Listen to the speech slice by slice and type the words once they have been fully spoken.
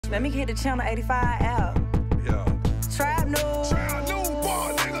Let me hit the Channel 85 out. Yeah. Trap news. Trap news,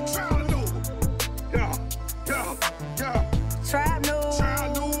 boy, nigga, trap news. Yeah, yeah, yeah. Trap news. Trap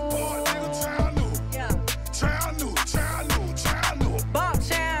news, boy, nigga, trap news. Yeah. Trap news, trap news, trap news. Bump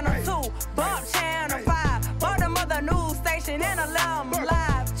Channel 2, Bump Channel 5. Bought them other news station and allow them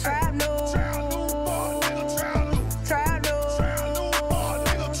live. Trap news. Trap news, boy, nigga, trap news. Trap news. Trap news, boy,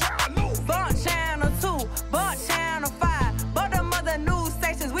 nigga, trap news. Bump Channel 2, Bump Channel 5. Bought them other news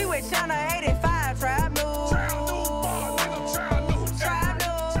stations. We with Channel 85. Trap news. Trap news, boy, nigga, trap news. Trap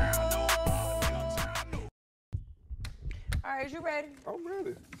news. Trap news, boy, nigga, trap news. All right, is you ready? I'm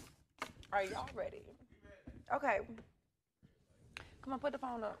ready. Are y'all ready? Okay. Come on, put the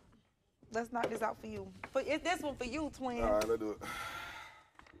phone up. Let's knock this out for you. This one for you, twin. All right, let's do it.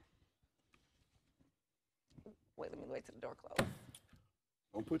 Wait, let me wait till the door closes.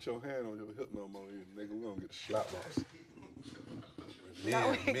 Don't put your hand on your hip no more, you nigga. We gonna get the slap loss.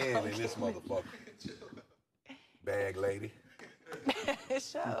 Men in this motherfucker. Bag lady.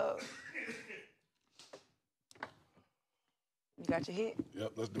 Shut up. You got your hit?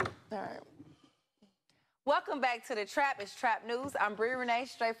 Yep, let's do it. All right. Welcome back to the Trap. It's Trap News. I'm Bree Renee,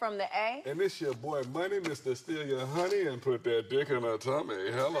 straight from the A. And this your boy Money, Mr. Steal Your Honey and put that dick in her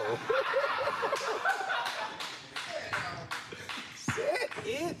tummy. Hello. Set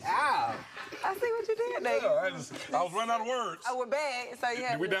it out. I see what you did there. Yeah, I was running out of words. Oh, we're bad, so you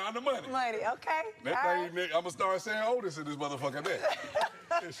have We down to money. money. Okay. That All thing, right. nigga, I'm gonna start saying Otis in this motherfucker there.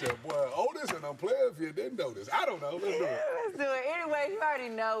 It's your boy Otis, and I'm playing if you didn't notice. I don't know. Let's do it. Let's do it. Anyway, you already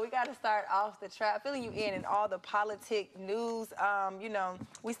know we got to start off the Trap, filling you in all the politic news. You know,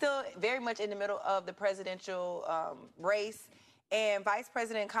 we still very much in the middle of the presidential race. And Vice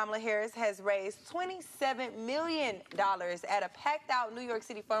President Kamala Harris has raised $27 million at a packed-out New York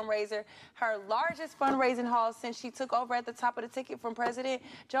City fundraiser, her largest fundraising haul since she took over at the top of the ticket from President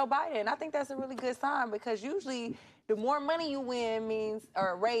Joe Biden. I think that's a really good sign because usually the more money you win means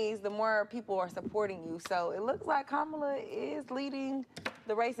or raise, the more people are supporting you. So it looks like Kamala is leading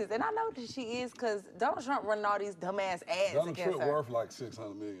the races. And I know that she is because Donald Trump running all these dumbass ads Donald against Trump her. worth like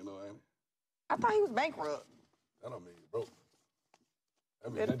 $600 million, though, ain't it? I thought he was bankrupt. That don't mean you broke. I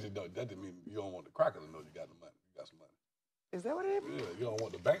mean, that just mean you don't want the cracker to know you got the money. You got some money. Is that what it is? Yeah, you don't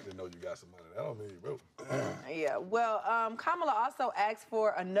want the bank to know you got some money. That don't mean you broke. Yeah, well, Kamala also asked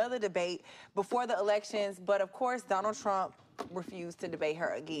for another debate before the elections, but of course, Donald Trump refused to debate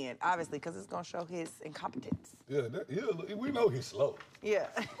her again, obviously, because it's going to show his incompetence. Yeah, we know he's slow. Yeah.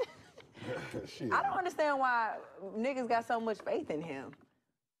 Shit. I don't understand why niggas got so much faith in him.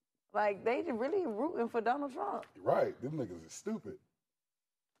 Like, they really rooting for Donald Trump. Right, them niggas is stupid.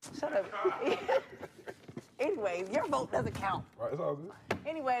 Shut up. Anyways, your vote doesn't count. Right, it's all good.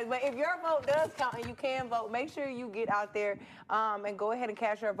 Anyways, but if your vote does count and you can vote, make sure you get out there and go ahead and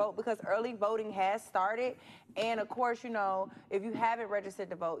cast your vote because early voting has started. And of course, you know, if you haven't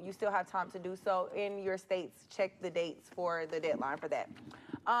registered to vote, you still have time to do so in your states. Check the dates for the deadline for that.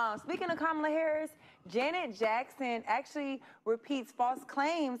 Speaking of Kamala Harris, Janet Jackson actually repeats false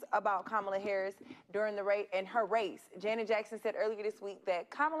claims about Kamala Harris during the her race. Janet Jackson said earlier this week that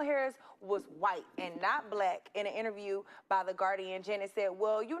Kamala Harris was white and not black in an interview by The Guardian. Janet said,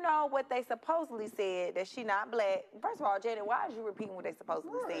 well, you know what they supposedly said, that she not black. First of all, Janet, why is you repeating what they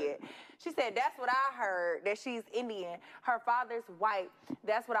supposedly said? She said, that's what I heard, that she's Indian. Her father's white.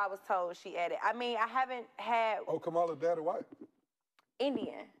 That's what I was told, she added. I mean, I haven't had... Oh, Kamala's daddy white?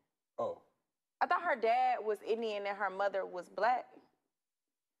 Indian. Oh. I thought her dad was Indian and her mother was black.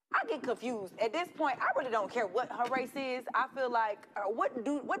 I get confused. At this point, I really don't care what her race is. I feel like,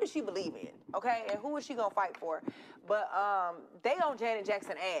 what does she believe in, okay? And who is she gonna fight for? But they on Janet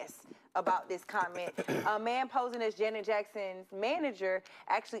Jackson ass about this comment. A man posing as Janet Jackson's manager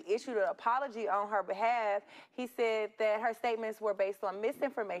actually issued an apology on her behalf. He said that her statements were based on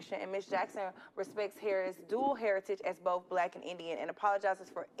misinformation and Ms. Jackson respects Harris' dual heritage as both black and Indian and apologizes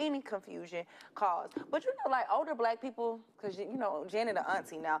for any confusion caused. But you know, like older black people, because you know, Janet a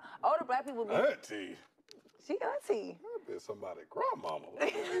auntie now, older black people be... Auntie? She auntie. That bitch somebody grandmama.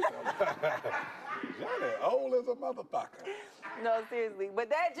 Janet old as a motherfucker. No, seriously.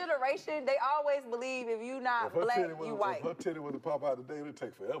 But that generation, they always believe if you not black, you white. If her titty was to pop out today, it'd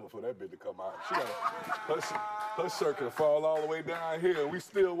take forever for that bitch to come out. She gotta, her shirt can fall all the way down here. We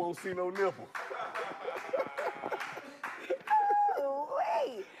still won't see no nipple. Oh,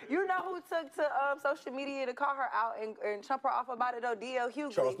 wait. You know who took to social media to call her out and chump her off about it, though? D.L.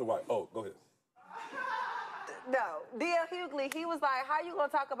 Hughley. Charleston White. Oh, go ahead. No, D.L. Hughley, he was like, how you gonna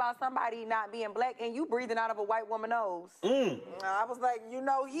talk about somebody not being black and you breathing out of a white woman's nose? I was like, you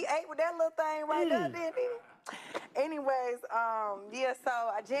know, he ate with that little thing right there, didn't he? Anyways, yeah.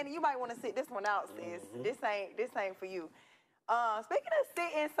 So, Jenny, you might want to sit this one out, sis. This ain't for you. Speaking of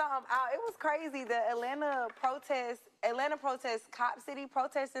sitting something out, it was crazy. The Atlanta protests, Cop City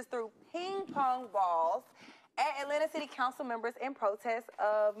protesters threw ping pong balls at Atlanta City Council members in protest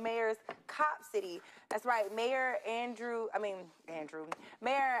of Mayor's Cop City. That's right, Mayor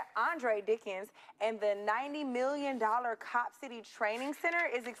Andre Dickens, and the $90 million Cop City Training Center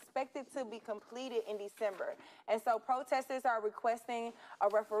is expected to be completed in December. And so protesters are requesting a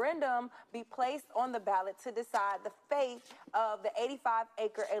referendum be placed on the ballot to decide the fate of the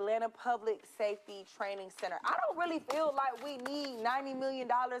 85-acre Atlanta Public Safety Training Center. I don't really feel like we need $90 million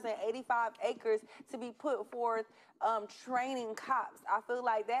and 85 acres to be put forth training cops. I feel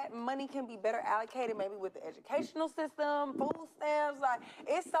like that money can be better allocated maybe with the educational system, food stamps. Like,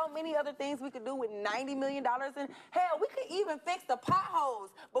 it's so many other things we could do with $90 million. And hell, we could even fix the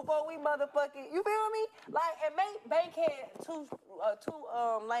potholes before we motherfucking, you feel me? Like, and make Bankhead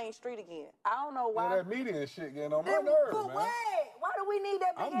two-lane street again. I don't know why. Yeah, that median shit getting on my nerves, man. Why do we need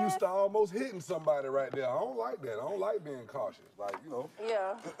that big I'm used to almost hitting somebody right there. I don't like that. I don't like being cautious. Like, you know.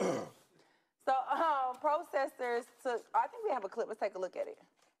 Yeah. So, protesters took, I think we have a clip. Let's take a look at it.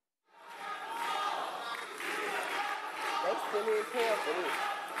 They silly as hell for this.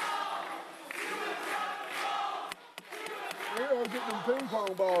 Where are getting them ping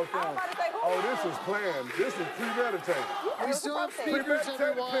pong balls from? Oh, this is planned. This is premeditated. Yeah, We still have speakers, Premeditated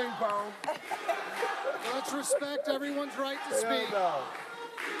everyone. ping pong. Let's respect everyone's right to speak. Hell no.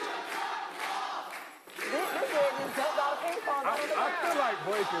 This man just jumped out of ping pong on the I ground. feel like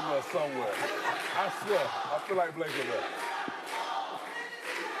breaking there somewhere. I swear. I feel like breaking there.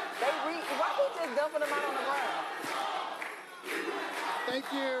 Why he just dumping them out on the ground? Thank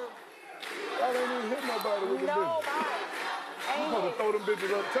you. Y'all ain't even hit nobody with the bitches. Nobody. You supposed to throw them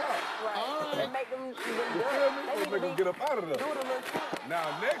bitches up top. Right. All right. And make them You feel me? Let's make them get up out of do there. the little thing. Now,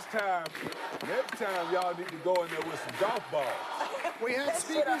 next time, y'all need to go in there with some golf balls. We have That shit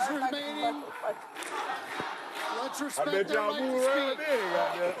speakers hurt like a remaining. motherfucker. Let's I respect bet their y'all right move to around speak. there,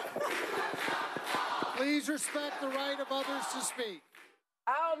 goddamn. Please respect the right of others to speak.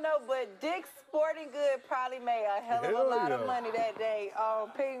 I don't know, but Dick's Sporting Good probably made a hell of Hell a lot yeah. of money that day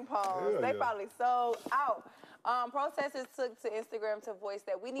on ping pong. Hell They yeah. probably sold out. Protesters took to Instagram to voice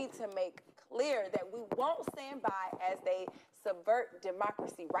that we need to make clear that we won't stand by as they subvert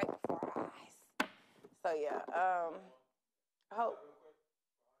democracy right before our eyes. So yeah, I hope.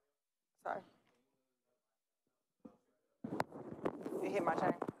 Sorry. It hit my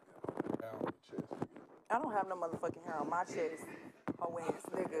chain. I don't have no motherfucking hair on my chest. Hoe ass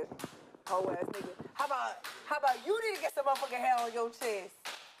nigga. Hoe ass nigga. How about you need to get some motherfucking hair on your chest?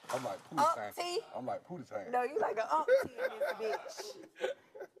 I'm like Pootie Tang. Auntie? I'm like Pootie Tang. No, you like an auntie in this bitch.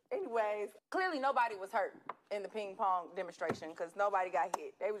 Anyways, clearly nobody was hurt in the ping pong demonstration because nobody got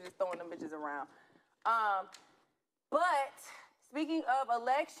hit. They were just throwing them bitches around. But speaking of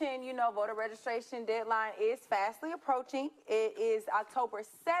election, you know, voter registration deadline is fastly approaching. It is October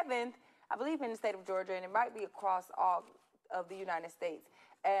 7th, I believe, in the state of Georgia, and it might be across all of the United States.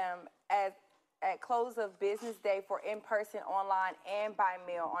 At close of business day for in-person, online, and by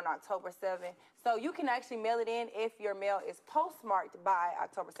mail on October 7th. So you can actually mail it in if your mail is postmarked by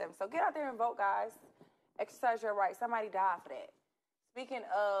October 7th. So get out there and vote, guys. Exercise your right. Somebody died for that. Speaking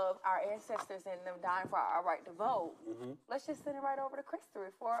of our ancestors and them dying for our right to vote, let's just send it right over to Christory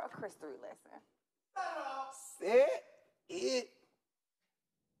for a Christory lesson. Set it.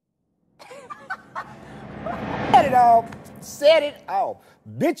 Set it off. Set it off.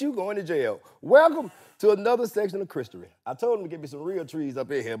 Bitch, you going to jail. Welcome to another section of Christory. I told them to get me some real trees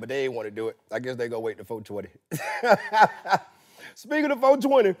up in here, but they ain't want to do it. I guess they gonna wait till 420. Speaking of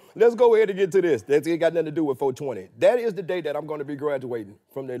 420, let's go ahead and get to this. That's got nothing to do with 420. That is the day that I'm going to be graduating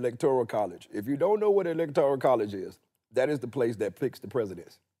from the Electoral College. If you don't know what the Electoral College is, that is the place that picks the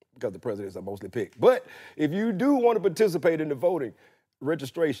presidents, because the presidents are mostly picked. But if you do want to participate in the voting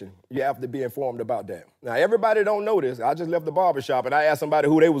registration, you have to be informed about that. Now, everybody don't know this. I just left the barbershop and I asked somebody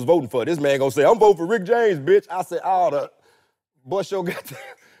who they was voting for. This man gonna say, I'm voting for Rick James, bitch. I said, oh, the Bush show got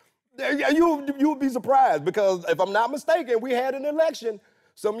that. You would be surprised, because if I'm not mistaken, we had an election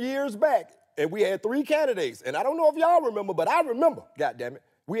some years back and we had 3 candidates. And I don't know if y'all remember, but I remember, goddammit.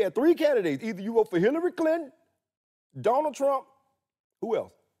 We had 3 candidates. Either you vote for Hillary Clinton, Donald Trump, who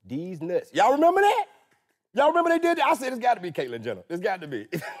else? These nuts. Y'all remember that? Y'all remember they did that? I said, it's got to be Caitlyn Jenner. It's got to be.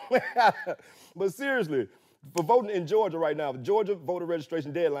 But seriously, for voting in Georgia right now, the Georgia voter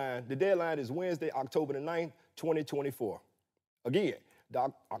registration deadline, the deadline is Wednesday, October the 9th, 2024. Again,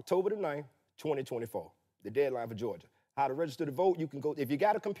 October the 9th, 2024, the deadline for Georgia. How to register to vote, you can go, if you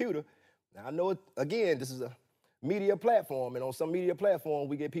got a computer, Now, I know, again, this is a media platform, and on some media platform,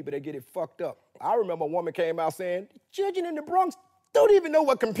 we get people that get it fucked up. I remember a woman came out saying, children in the Bronx don't even know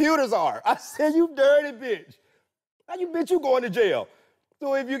what computers are. I said, you dirty bitch. How you bitch you going to jail?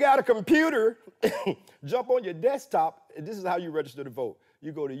 So if you got a computer, jump on your desktop, and this is how you register to vote.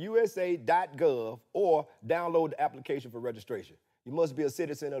 You go to usa.gov or download the application for registration. You must be a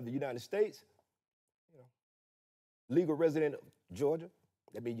citizen of the United States, legal resident of Georgia.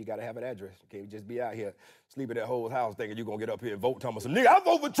 That means you gotta have an address. You can't just be out here sleeping at whole house thinking you're gonna get up here and vote. Talking about some nigga, I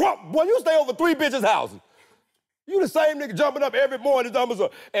vote for Trump. Boy, you stay over 3 bitches' houses. You the same nigga jumping up every morning talking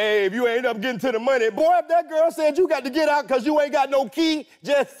about, hey, if you ain't up getting to the money. Boy, if that girl said you got to get out because you ain't got no key,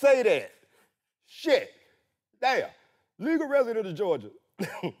 just say that. Shit. Damn. Legal resident of Georgia.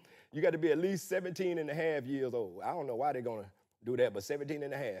 You got to be at least 17 and a half years old. I don't know why they're gonna do that, but 17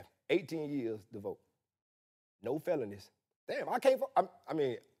 and a half, 18 years to vote. No felonies. Damn, I can't vote.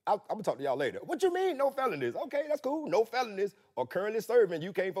 I'm gonna talk to y'all later. What you mean, no felonies? Okay, that's cool. No felonies or currently serving,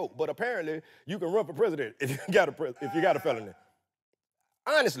 you can't vote. But apparently, you can run for president if you got a felony.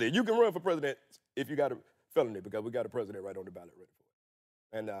 Honestly, you can run for president if you got a felony because we got a president right on the ballot ready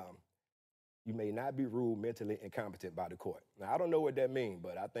for it. And you may not be ruled mentally incompetent by the court. Now, I don't know what that means,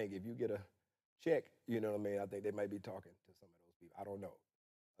 but I think if you get a check, you know what I mean, I think they might be talking to some of those people. I don't know.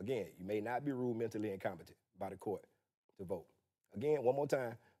 Again, you may not be ruled mentally incompetent by the court to vote. Again, one more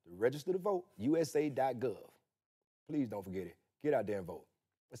time, to register to vote, usa.gov. Please don't forget it. Get out there and vote.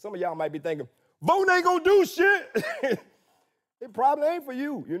 And some of y'all might be thinking, vote ain't gonna do shit. It probably ain't for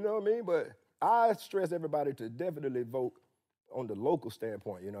you, you know what I mean? But I stress everybody to definitely vote on the local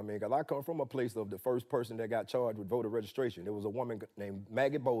standpoint, you know what I mean? Because I come from a place of the first person that got charged with voter registration. There was a woman named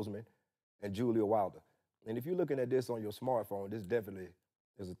Maggie Bozeman and Julia Wilder. And if you're looking at this on your smartphone, this definitely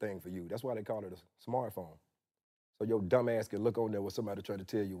is a thing for you. That's why they call it a smartphone. So your dumb ass can look on there with somebody trying to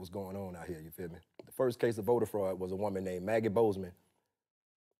tell you what's going on out here, you feel me? The first case of voter fraud was a woman named Maggie Bozeman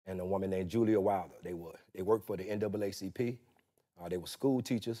and a woman named Julia Wilder. They worked for the NAACP. They were school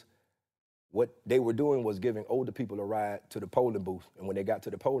teachers. What they were doing was giving older people a ride to the polling booth. And when they got to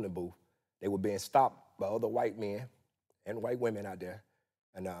the polling booth, they were being stopped by other white men and white women out there.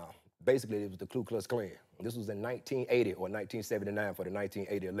 And basically, it was the Ku Klux Klan. This was in 1980 or 1979 for the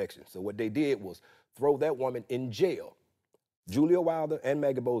 1980 election. So what they did was throw that woman in jail. Julia Wilder and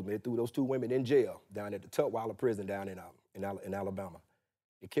Maggie Bozeman, they threw those two women in jail down at the Tutwiler prison down in Alabama.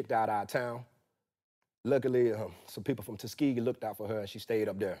 They kicked her out of our town. Luckily, some people from Tuskegee looked out for her and she stayed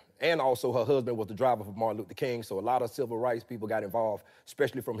up there. And also her husband was the driver for Martin Luther King, so a lot of civil rights people got involved,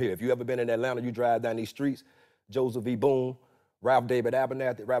 especially from here. If you ever been in Atlanta, you drive down these streets, Joseph E. Boone, Ralph David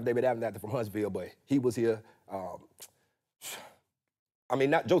Abernathy from Huntsville, but he was here.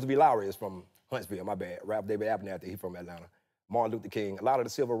 Not Joseph E. Lowry is from Huntsville, my bad. Ralph David Abernathy, he's from Atlanta. Martin Luther King, a lot of the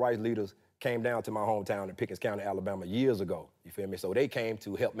civil rights leaders came down to my hometown in Pickens County, Alabama years ago, you feel me? So they came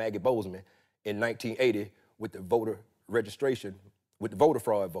to help Maggie Bozeman in 1980 with the voter registration, with the voter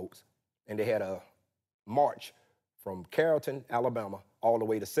fraud votes. And they had a march from Carrollton, Alabama, all the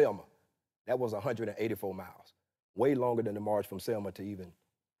way to Selma. That was 184 miles. Way longer than the march from Selma to even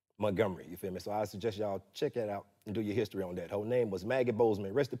Montgomery, you feel me? So I suggest y'all check that out and do your history on that. Her name was Maggie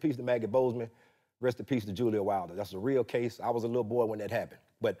Bozeman. Rest in peace to Maggie Bozeman. Rest in peace to Julia Wilder. That's a real case. I was a little boy when that happened.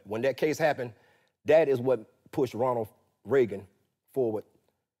 But when that case happened, that is what pushed Ronald Reagan forward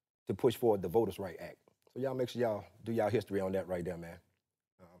to push forward the Voters' Right Act. So y'all make sure y'all do y'all history on that right there, man.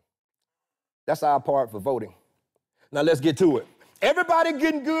 That's our part for voting. Now let's get to it. Everybody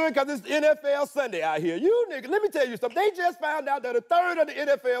getting good because it's NFL Sunday out here. You niggas, let me tell you something. They just found out that a third of the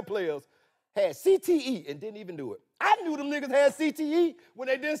NFL players had CTE and didn't even do it. I knew them niggas had CTE when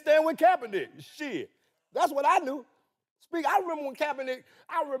they didn't stand with Kaepernick. Shit. That's what I knew. I remember when Kaepernick,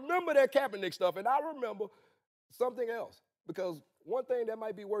 I remember that Kaepernick stuff, and I remember something else. Because one thing that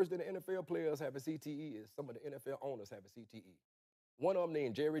might be worse than the NFL players having CTE is some of the NFL owners having CTE. One of them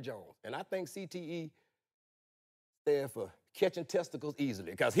named Jerry Jones. And I think CTE stands for catching testicles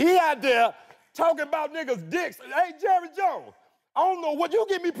easily. Because he out there talking about niggas' dicks. Hey, Jerry Jones, I don't know what, you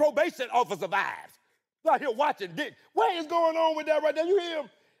give me probation officer vibes. Out here watching dick. What is going on with that right there? You hear him?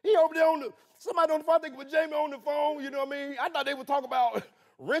 He over there somebody on the phone, I think it was Jamie on the phone, you know what I mean? I thought they were talking about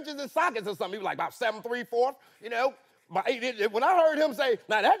wrenches and sockets or something. He was like about 7 3/4, you know, by 8 inches. When I heard him say,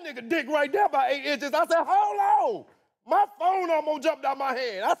 now that nigga dick right there by 8 inches, I said, hold on. My phone almost jumped out my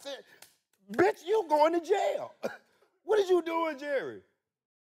hand. I said, bitch, you going to jail. What is you doing, Jerry?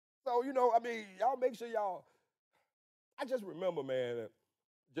 So, you know, I mean, y'all make sure y'all, I just remember, man, that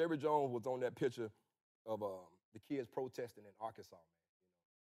Jerry Jones was on that picture of the kids protesting in Arkansas, man.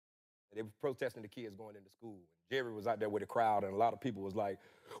 And they were protesting the kids going into school. Jerry was out there with a crowd, and a lot of people was like,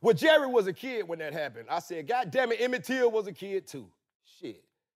 well, Jerry was a kid when that happened. I said, God damn it, Emmett Till was a kid too. Shit.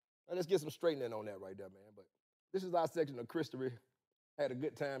 Now, let's get some straightening on that right there, man. But this is our section of Christery. Had a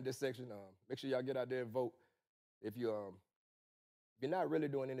good time this section. Make sure y'all get out there and vote. If you're not really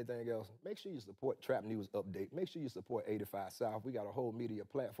doing anything else, make sure you support Trap News Update. Make sure you support 85 South. We got a whole media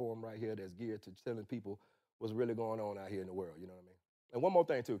platform right here that's geared to telling people what's really going on out here in the world, you know what I mean? And one more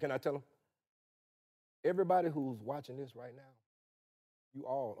thing, too. Can I tell them? Everybody who's watching this right now, you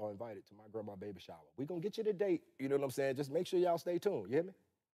all are invited to my grandma baby shower. We're going to get you the date, you know what I'm saying? Just make sure y'all stay tuned, you hear me?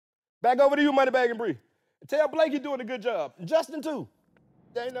 Back over to you, Moneybagg and Bree. And tell Blake you're doing a good job. And Justin, too.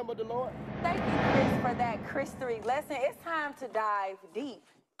 There ain't nothing but the Lord. Thank you, Chris, for that Christery lesson. It's time to dive deep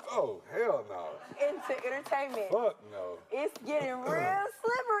Oh, hell no. into entertainment. Fuck no. It's getting real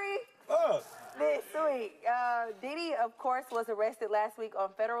slippery Fuck. this week. Diddy, of course, was arrested last week on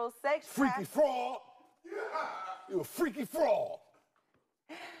federal sex Freaky fraud. You a freaky fraud.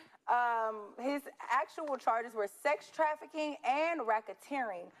 His actual charges were sex trafficking and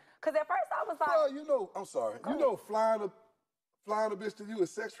racketeering. Because at first I was like, Well, you know, I'm sorry. You know flying a bitch to you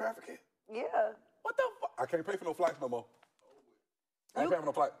is sex trafficking? yeah. What the fuck? I can't pay for no flights no more. I ain't paying for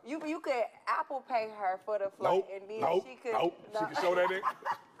no flight. You could Apple Pay her for the flight, and then she could. She can show that nigga.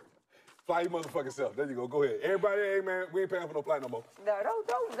 Fly your motherfucking self. There you go. Go ahead. Everybody, hey man, we ain't paying for no flight no more. No, don't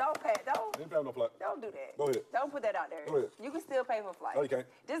pay. We ain't paying no flight. Don't do that. Go ahead. Don't put that out there. Go ahead. You can still pay for flight. No, you can't.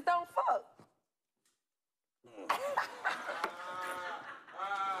 Just don't fuck.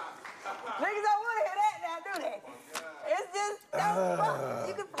 Niggas don't want to hear that now, do they? It's just don't fuck.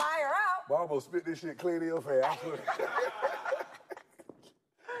 You can fly her out. Well, I almost spit this shit clean in your face. I swear.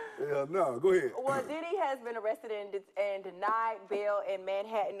 Hell no. Go ahead. Well, Diddy has been arrested and denied bail in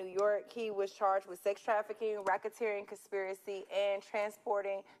Manhattan, New York. He was charged with sex trafficking, racketeering, conspiracy, and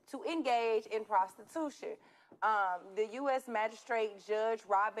transporting to engage in prostitution. The U.S. Magistrate Judge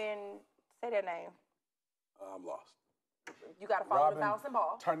Robin, say that name. I'm lost. You got to follow the bouncing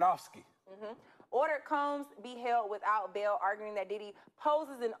ball. Tarnowski. Ordered Combs be held without bail, arguing that Diddy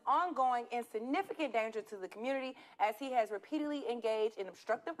poses an ongoing and significant danger to the community as he has repeatedly engaged in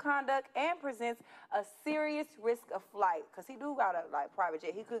obstructive conduct and presents a serious risk of flight. Because he do got a private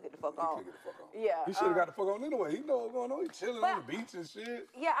jet. He could get the fuck on. He could get the fuck on. Yeah. He should have got the fuck on anyway. He know what's going on. He chilling on the beach and shit.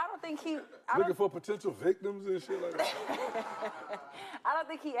 Yeah, I don't think he... Looking for potential victims and shit like that. I don't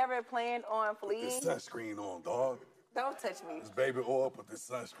think he ever planned on fleeing. This sunscreen on, dog. Don't touch me. This baby oil, put this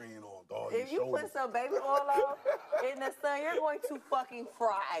sunscreen on, dog. If you put some baby oil on in the sun, you're going to fucking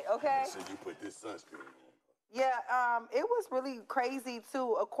fry, okay? So you put this sunscreen on. Yeah, it was really crazy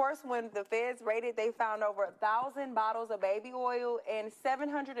too. Of course, when the feds raided, they found over 1,000 bottles of baby oil and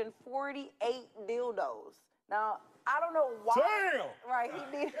 748 dildos. Now, I don't know why. Damn! Right,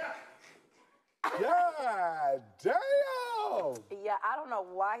 he did. God damn! Yeah, I don't know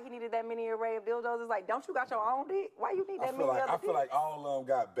why he needed that many array of dildos. It's like, don't you got your own dick? Why you need that many other I feel like all of them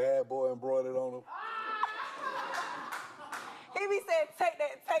got bad boy embroidered on them. He be saying, take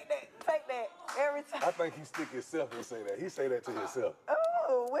that, every time. I think he stick himself and say that. He say that to himself.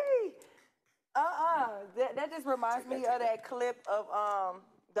 Oh, wait. That just reminds me of that clip of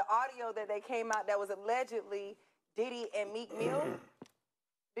the audio that they came out that was allegedly Diddy and Meek Mill.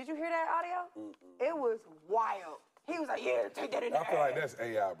 Did you hear that audio? It was wild. He was like, yeah, take that in there. I feel like that's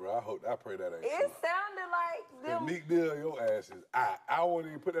AI, bro. I pray that ain't It true. sounded like them. Meek Mill, your ass is I won't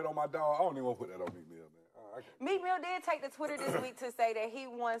even put that on my dog. I don't even want to put that on Meek Mill, man. Meek Mill did take to Twitter this week to say that he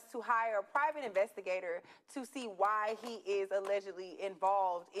wants to hire a private investigator to see why he is allegedly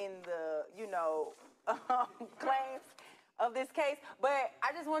involved in the, claims of this case. But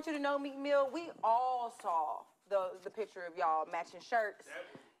I just want you to know, Meek Mill, we all saw the picture of y'all matching shirts.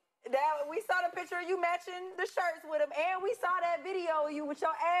 We saw the picture of you matching the shirts with him, and we saw that video of you with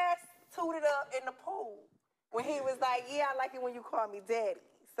your ass tooted up in the pool when he was like, yeah, I like it when you call me daddy.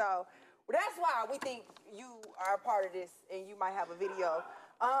 So that's why we think you are a part of this and you might have a video.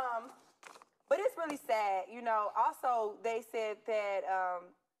 But it's really sad, Also, they said that,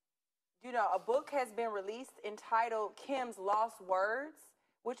 a book has been released entitled Kim's Lost Words,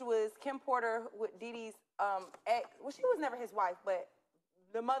 which was Kim Porter with Diddy's ex. Well, she was never his wife, but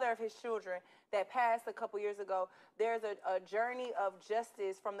the mother of his children that passed a couple years ago. There's a journey of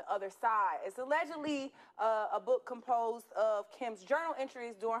justice from the other side. It's allegedly a book composed of Kim's journal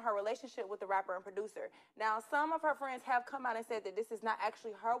entries during her relationship with the rapper and producer. Now, some of her friends have come out and said that this is not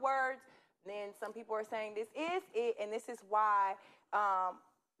actually her words. Then some people are saying this is it, and this is why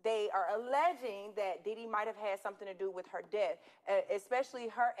they are alleging that Diddy might have had something to do with her death, especially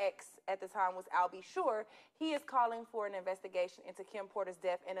her ex at the time was Al B. Sure. He is calling for an investigation into Kim Porter's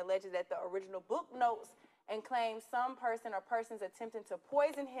death and alleges that the original book notes and claims some person or persons attempting to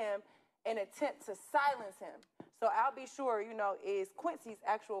poison him in attempt to silence him. So Al B. Sure, you know, is Quincy's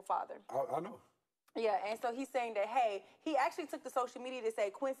actual father. I know. Yeah, and so he's saying that, hey, he actually took to social media to say,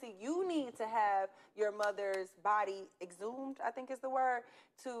 Quincy, you need to have your mother's body exhumed, I think is the word,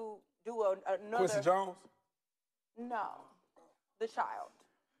 to do another... Quincy Jones? No, the child,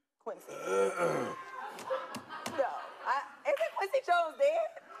 Quincy. No, isn't Quincy Jones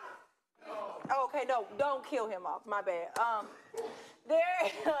dead? Oh, okay, no, don't kill him off, my bad.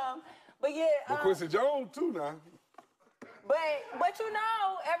 But yeah... Quincy Jones too now. But you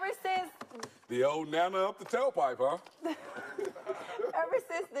know, ever since... The old Nana up the tailpipe, huh? Ever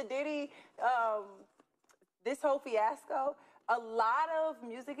since the Diddy, this whole fiasco, a lot of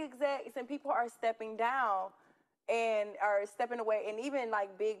music execs and people are stepping down and are stepping away, and even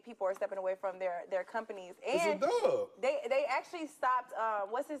like big people are stepping away from their companies. And it's a dub. They actually stopped,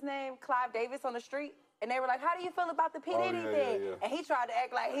 what's his name, Clive Davis on the street, and they were like, how do you feel about the P. Diddy thing? Yeah. And he tried to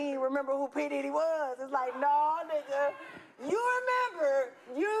act like he didn't remember who P. Diddy was. It's like, no, nigga. You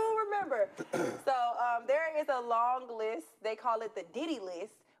remember. So there is a long list. They call it the Diddy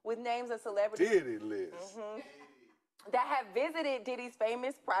list with names of celebrities. Diddy list. That have visited Diddy's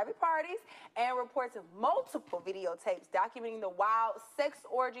famous private parties and reports of multiple videotapes documenting the wild sex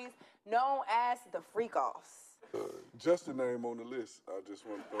orgies known as the freak-offs. Just the name on the list. I just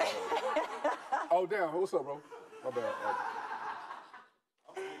want to throw it out. Oh, damn. What's up, bro? My bad.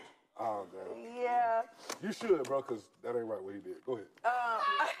 Oh, damn. Yeah. You should, bro, because that ain't right what he did. Go ahead.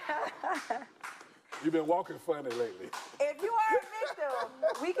 You've been walking funny lately. If you are a victim,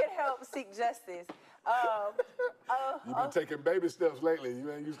 we can help seek justice. You've been taking baby steps lately.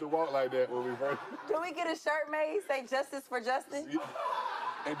 You ain't used to walk like that when we first. Do we get a shirt made, say justice for Justin?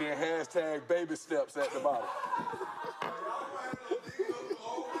 And then hashtag baby steps at the bottom.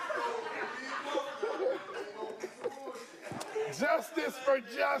 Justice for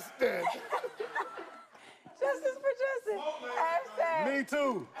Justin. Justice for Justin. Hashtag. Me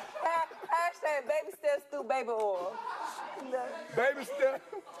too. Hashtag baby steps through baby oil. Baby steps,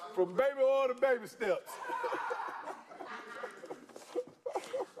 from baby oil to baby steps.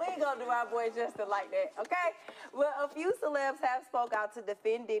 We ain't gonna do our boy Justin like that, okay? Well, a few celebs have spoke out to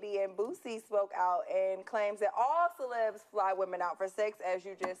defend Diddy, and Boosie spoke out and claims that all celebs fly women out for sex, as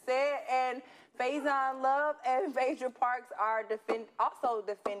you just said, and Faison Love and Phaedra Parks are also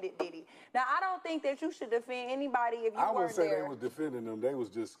defended Diddy. Now, I don't think that you should defend anybody if you I weren't wouldn't say there. they was defending them. They was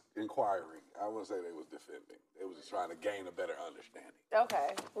just inquiring. I wouldn't say they was defending. They was just trying to gain a better understanding.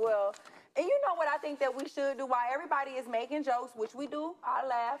 Okay, well, and you know what I think that we should do? While everybody is making jokes, which we do, I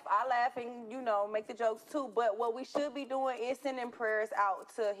laugh and, you know, make the jokes too, but what we should be doing is sending prayers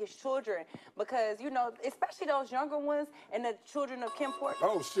out to his children because, you know, especially those younger ones and the children of Kim Porter.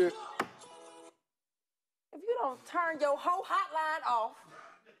 Oh, shit. If you don't turn your whole hotline off,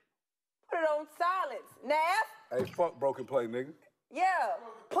 put it on silence. Nav? Hey, fuck broken play, nigga. Yeah,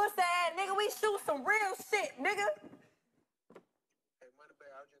 pussy ass nigga, we shoot some real shit, nigga. Hey, Money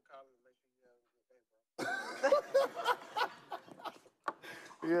Bay, I was just calling to make sure you have a good day,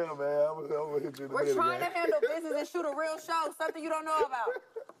 bro. Yeah, man. I'm gonna hit you in a We're minute, trying man. to handle business and shoot a real show, something you don't know about.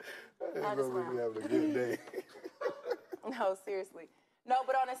 I'm gonna be having a good day. No, seriously. No,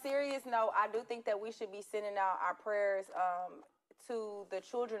 but on a serious note, I do think that we should be sending out our prayers to the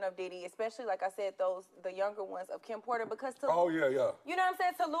children of Diddy, especially, like I said, the younger ones of Kim Porter, because Oh, yeah. you know what I'm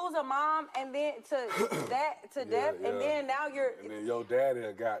saying, to lose a mom and then to death, Yeah. and then now you're... And then your daddy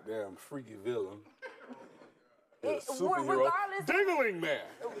a goddamn freaky villain. Superhero. Regardless... Dingling Man.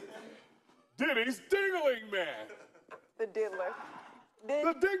 Diddy's Dingling Man. The diddler.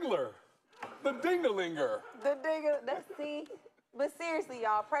 The Dingler. The Dingalinger. The digger, see? But seriously,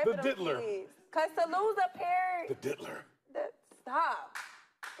 y'all, pray The for those diddler. kids. Because to lose a parent... The Diddler. Stop.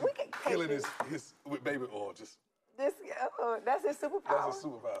 We can take Killing this. his with baby oil. Just That's his superpower. that's a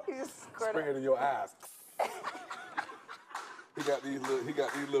superpower. He just squirt Spraying in your eyes. He got these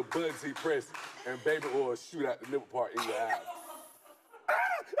little buds he press and baby oil shoot out the nipple part in your eyes.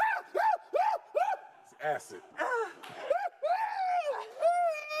 It's acid.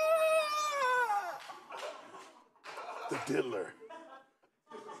 The Diddler.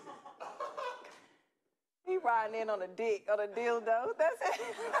 He riding in on a dick, on a dildo. That's it.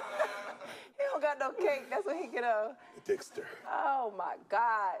 He don't got no cake. That's what he get on. The Dixter. Oh my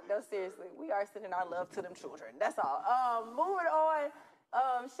God. No, seriously. We are sending our love to them children. That's all. Moving on.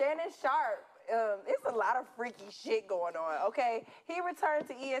 Shannon Sharp it's a lot of freaky shit going on, okay? He returned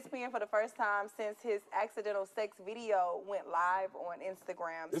to ESPN for the first time since his accidental sex video went live on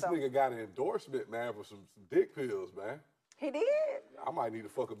Instagram. This so nigga got an endorsement, man, for some dick pills, man. he did? I might need to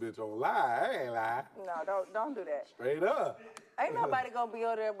fuck a bitch on live. I ain't lying. No, don't do that. Straight up. Ain't nobody gonna be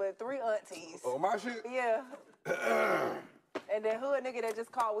over there but 3 aunties. Oh, my shit? Yeah. And then hood nigga that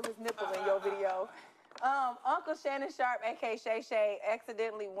just called with his nipple in your video. Uncle Shannon Sharp, aka Shay Shay,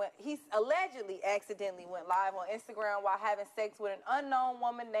 allegedly accidentally went live on Instagram while having sex with an unknown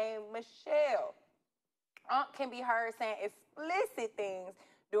woman named Michelle. Unc can be heard saying explicit things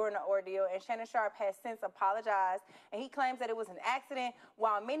during the ordeal, and Shannon Sharp has since apologized, and he claims that it was an accident,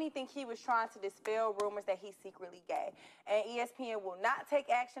 while many think he was trying to dispel rumors that he's secretly gay. And ESPN will not take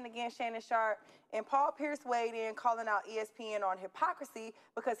action against Shannon Sharp, and Paul Pierce weighed in, calling out ESPN on hypocrisy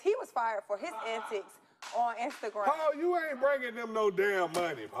because he was fired for his antics on Instagram. Paul, you ain't bringing them no damn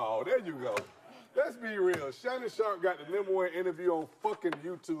money, Paul. There you go. Let's be real. Shannon Sharp got the #1 interview on fucking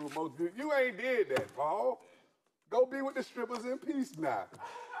YouTube. You ain't did that, Paul. Go be with the strippers in peace now.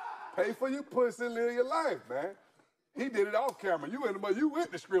 Pay for your pussy and live your life, man. He did it off camera. You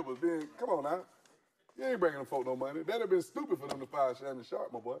with the strippers, then come on now. You ain't bringing them folk no money. That'd have been stupid for them to fire Shannon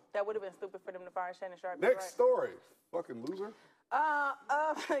Sharp, my boy. That would have been stupid for them to fire Shannon Sharp. Next right. story. Fucking loser.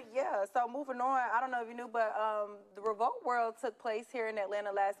 Yeah, so moving on, I don't know if you knew, but the Revolt World took place here in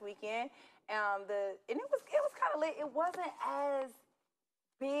Atlanta last weekend. And it was kind of lit. It wasn't as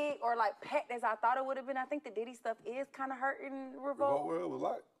big or like packed as I thought it would have been. I think the Diddy stuff is kind of hurting Revolt. Revolt World was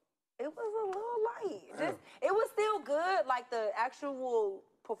like. It was a little light. It was still good, like the actual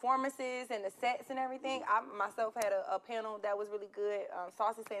performances and the sets and everything. I myself had a panel that was really good.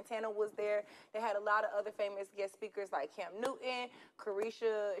 Saucy Santana was there. They had a lot of other famous guest speakers like Cam Newton,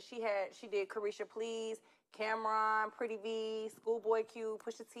 Carisha. She did Carisha Please, Cameron, Pretty V, Schoolboy Q,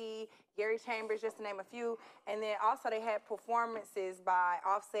 Pusha T, Gary Chambers, just to name a few. And then also they had performances by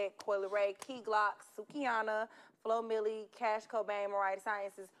Offset, Coi Leray, Key Glock, Sukihana, Flo Milli, Cash Cobain, Mariah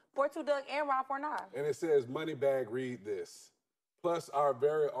Sciences, 42 Doug, and Ron 49. And it says, Moneybag, read this. Plus, our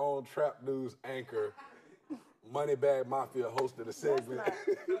very own Trap News anchor, Moneybag Mafia, hosted a segment.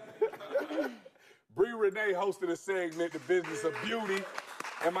 Bree Renee hosted a segment, The Business of Beauty.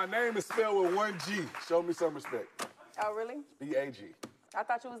 And my name is spelled with 1 G. Show me some respect. Oh, really? B-A-G. I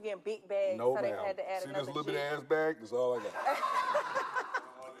thought you was getting big bags, no, so they ma'am. had to add See another this little G. bit of ass bag? That's all I got.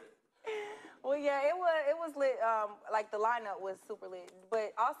 Well, yeah, it was lit. Like the lineup was super lit.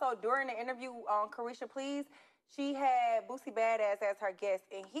 But also during the interview on Carisha Please, she had Boosie Badass as her guest,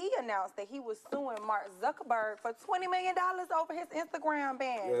 and he announced that he was suing Mark Zuckerberg for $20 million over his Instagram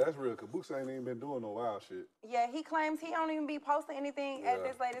ban. Yeah, that's real, because Boosie ain't even been doing no wild shit. Yeah, he claims he don't even be posting anything at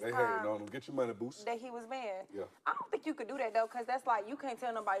this latest they time. hating on him. Get your money, Boosie. That he was banned. Yeah. I don't think you could do that, though, because that's like, you can't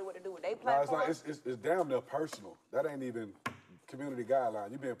tell nobody what to do with their No, platform. it's damn near personal. That ain't even community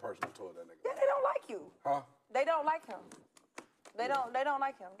guideline. You being personal toward that nigga. Yeah, they don't like you. Huh? They don't like him. They don't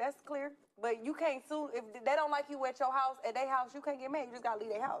like him. That's clear. But you can't sue if they don't like you at your house, at their house. You can't get mad. You just gotta leave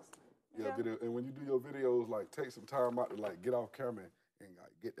their house. Yeah, video. And when you do your videos, like take some time out to like get off camera and like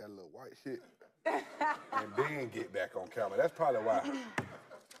get that little white shit, and then get back on camera. That's probably why.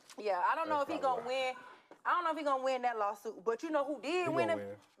 Yeah, I don't know if he gonna win. I don't know if he gonna win that lawsuit. But you know who did win a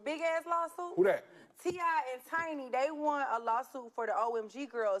big ass lawsuit? Who that? T.I. and Tiny, they won a lawsuit for the OMG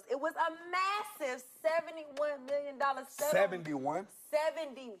girls. It was a massive $71 million settlement. 71?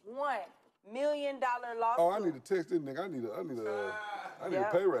 $71 million lawsuit. Oh, I need to text this nigga. I need a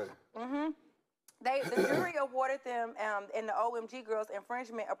pay raise. Mm-hmm. The jury awarded them in the OMG girls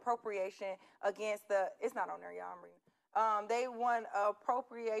infringement appropriation against it's not on there, y'all, I'm reading. They won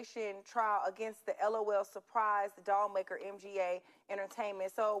appropriation trial against the LOL Surprise doll maker MGA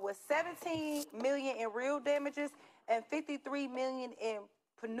Entertainment. So it was $17 million in real damages and $53 million in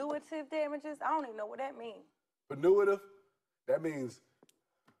punitive damages. I don't even know what that means. Punitive? That means.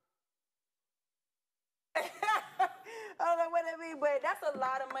 I don't know what that means, but that's a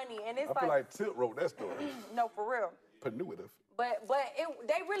lot of money, and it's I feel like Tip wrote that story. No, for real. Punitive. But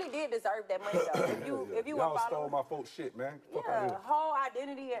they really did deserve that money though. If you y'all stole my folks' shit, man. Yeah, whole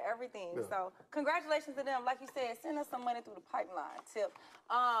identity and everything. Yeah. So congratulations to them. Like you said, send us some money through the pipeline. Tip.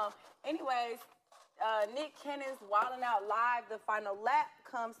 Anyways, Nick Cannon's Wildin' Out Live, the final lap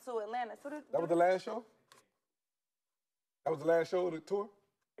comes to Atlanta. So that was the last show? That was the last show of the tour?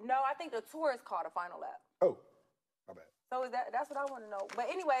 No, I think the tour is called the final lap. Oh, my bad. So that's what I want to know. But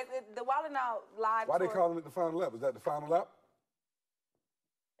anyways, the Wildin' Out Live Why tour, they calling it the final lap? Is that the final lap?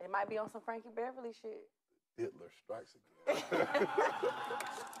 It might be on some Frankie Beverly shit. Hitler strikes again.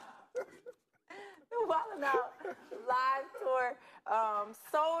 The Wildin' Out Live tour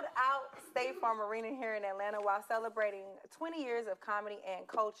sold out State Farm Arena here in Atlanta while celebrating 20 years of comedy and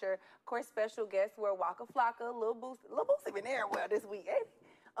culture. Of course, special guests were Waka Flocka, Lil Boosie been there well this week, ain't he?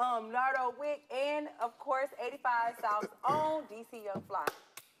 Nardo Wick, and of course, 85 South's own DC Young Fly.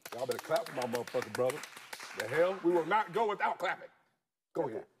 Y'all better clap for my motherfucking brother. The hell? We will not go without clapping. Go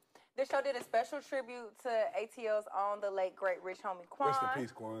ahead. This show did a special tribute to ATL's own, the late, great Rich Homie Quan. Rest in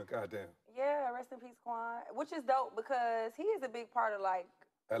peace, Quan. Goddamn. Yeah, rest in peace, Quan. Which is dope because he is a big part of, like,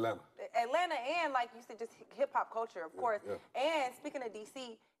 Atlanta and, like you said, just hip-hop culture, of course. Yeah. And speaking of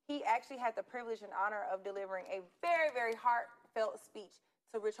DC, he actually had the privilege and honor of delivering a very, very heartfelt speech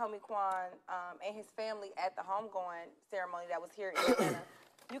to Rich Homie Quan and his family at the homegoing ceremony that was here in Atlanta.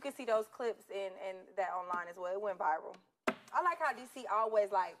 You can see those clips and that online as well. It went viral. I like how DC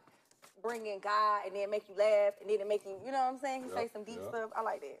always, like, bring in God and then make you laugh and then it make you, you know what I'm saying? He say some deep stuff. I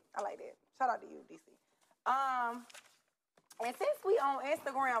like that. Shout out to you, DC. And since we on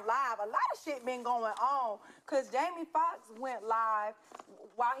Instagram Live, a lot of shit been going on because Jamie Foxx went live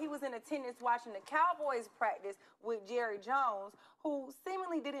while he was in attendance watching the Cowboys practice with Jerry Jones, who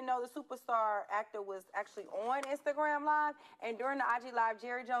seemingly didn't know the superstar actor was actually on Instagram Live. And during the IG Live,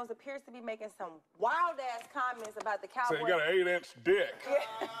 Jerry Jones appears to be making some wild-ass comments about the Cowboys. So you got an 8-inch dick.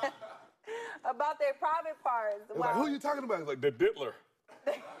 Yeah. About their private parts. It's like, who are you talking about? It's like, the diddler.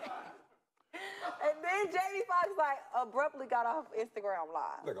 And then Jamie Foxx, like, abruptly got off Instagram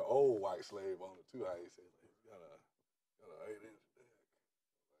Live. Like an old white slave on it, too. How he said, like, you got an 8-inch dick.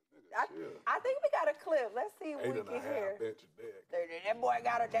 Like, nigga, chill. I think we got a clip. Let's see what we can hear. 8.5-inch dick. That boy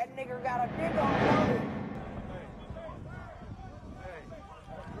got that nigga got a dick on him. Hey,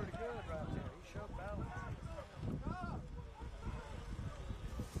 that's pretty good right there. He showed balance.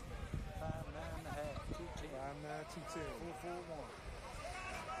 5'9.5", 210. 5'9", 210. 4'1".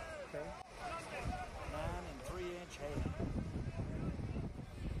 Okay. 9 3-inch head.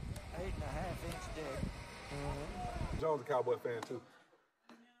 8.5-inch dick. Jones a Cowboy fan, too.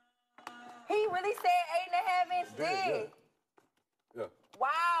 He really said 8.5-inch dick. Yeah. Wow.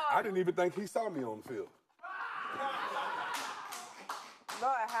 I didn't even think he saw me on the field.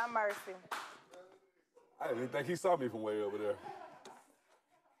 Lord have mercy. I didn't even think he saw me from way over there.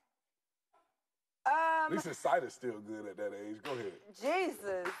 At least his sight is still good at that age. Go ahead.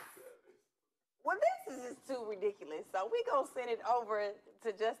 Jesus. Well, this is just too ridiculous. So we gonna send it over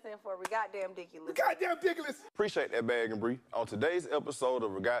to Justin for Goddamn Ridiculous. Goddamn ridiculous. Appreciate that, Bag and Bree. On today's episode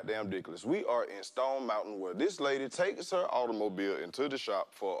of Goddamn Ridiculous, we are in Stone Mountain where this lady takes her automobile into the shop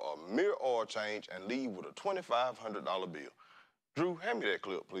for a mere oil change and leave with a $2,500 bill. Drew, hand me that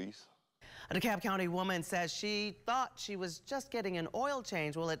clip, please. A DeKalb County woman says she thought she was just getting an oil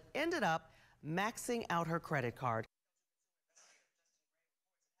change. Well, it ended up maxing out her credit card.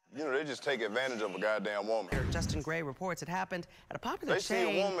 You know, they just take advantage of a goddamn woman. Justin Gray reports it happened at a popular They see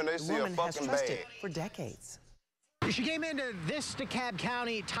chain a woman, they see a woman has fucking trusted bag. for decades. She came into this DeKalb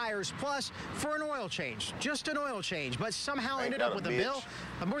County Tires Plus for an oil change, just an oil change, but somehow Ain't ended that up a with a bitch? bill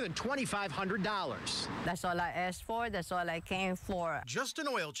of more than $2,500. That's all I asked for. That's all I came for. Just an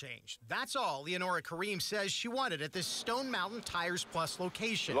oil change. That's all Leonora Kareem says she wanted at this Stone Mountain Tires Plus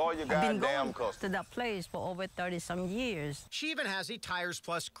location. Lawyer I've been goddamn going customer. to that place for over 30-some years. She even has a Tires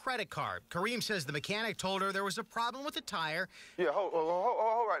Plus credit card. Kareem says the mechanic told her there was a problem with the tire. Yeah, hold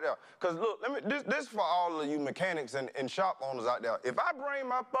right there. Because look, this for all of you mechanics and shop owners out there. If I bring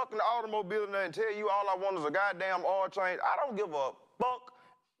my fucking automobile in there and tell you all I want is a goddamn oil change, I don't give a fuck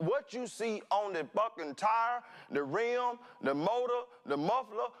what you see on the fucking tire, the rim, the motor, the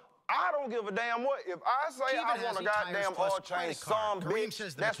muffler. I don't give a damn what. If I say I want a goddamn oil change, some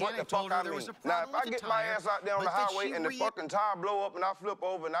bitch, that's what the fuck I mean. Now, if I get my ass out there on the highway and the fucking tire blow up and I flip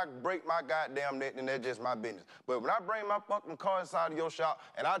over and I break my goddamn neck, then that's just my business. But when I bring my fucking car inside of your shop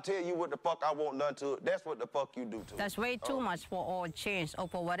and I tell you what the fuck I want done to it, that's what the fuck you do to it. That's way too much for oil change or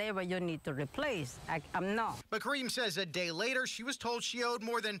for whatever you need to replace. I'm not. But Kareem says a day later, she was told she owed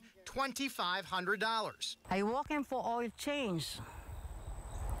more than $2,500. I walk in for oil change.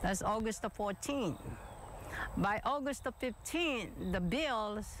 That's August the 14th. By August the 15th, the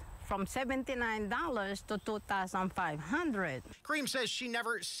bills from $79 to $2,500. Kareem says she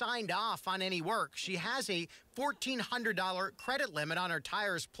never signed off on any work. She has a $1,400 credit limit on her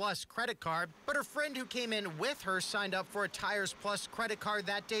Tires Plus credit card, but her friend who came in with her signed up for a Tires Plus credit card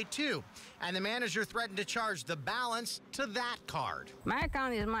that day too. And the manager threatened to charge the balance to that card. My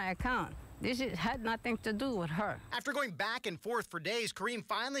account is my account. Had nothing to do with her. After going back and forth for days, Kareem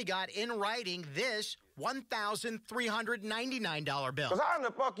finally got in writing this $1,399 bill. Cause how in the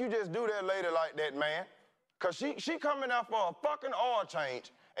fuck you just do that lady like that, man? Cause she coming out for a fucking oil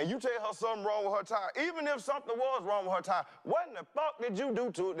change and you tell her something wrong with her tire, even if something was wrong with her tire, what in the fuck did you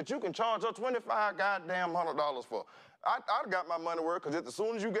do to it that you can charge her $25 goddamn $100 for? I'd got my money worth, because as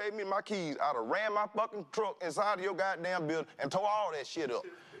soon as you gave me my keys, I'd have ran my fucking truck inside of your goddamn building and tore all that shit up.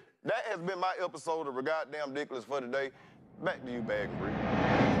 That has been my episode of Goddamn Ridiculous for today. Back to you, Bag and Bree.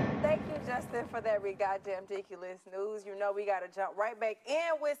 Thank you, Justin, for that goddamn ridiculous news. You know we got to jump right back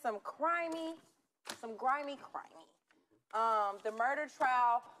in with some grimy. The murder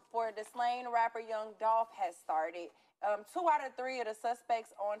trial for the slain rapper Young Dolph has started. 2 out of 3 of the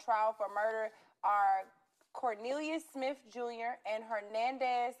suspects on trial for murder are Cornelius Smith Jr. and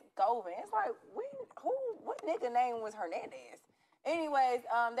Hernandez Govan. It's like, what nigga name was Hernandez? Anyways,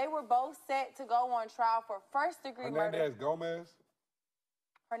 they were both set to go on trial for first-degree murder. Hernandez Gomez?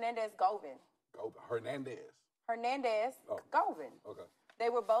 Hernandez Govan. Hernandez. Hernandez Govan. Okay. They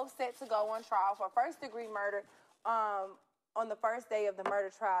were both set to go on trial for first-degree murder on the first day of the murder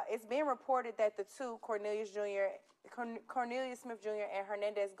trial. It's being reported that the two, Cornelius Smith Jr. and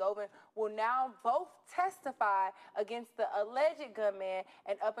Hernandez Govan, will now both testify against the alleged gunman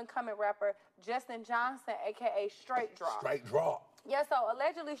and up-and-coming rapper Justin Johnson, a.k.a. Straight Drop. Straight Drop. Yeah, so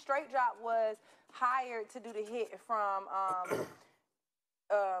allegedly Straight Drop was hired to do the hit from,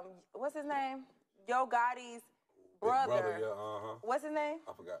 what's his name? Yo Gotti's brother. Yeah, What's his name?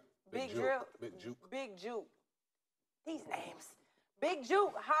 I forgot. Big Drill. Big Juke. Big Juke. These names. Big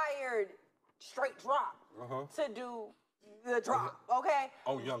Juke hired Straight Drop to do the drop, okay?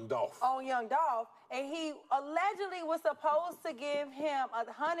 On Young Dolph. On Young Dolph. And he allegedly was supposed to give him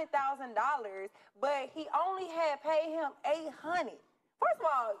 $100,000, but he only had paid him $800. First of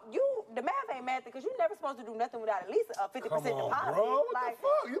all, the math ain't math because you're never supposed to do nothing without at least a 50% Come on, deposit. bro. What the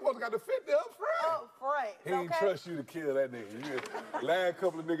fuck? You supposed to got the 50 up front. Up front. He ain't trust you to kill that nigga. Last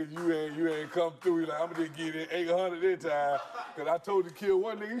couple of niggas you ain't come through. You like, I'm gonna just give you 800 this time. Cause I told you to kill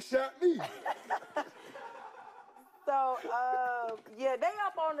one nigga, he shot me. So, yeah, they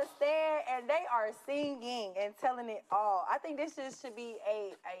up on the stand and they are singing and telling it all. I think this just should be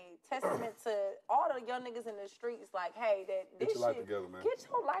a testament to all the young niggas in the streets. Like, hey, this Get your life together, man. Get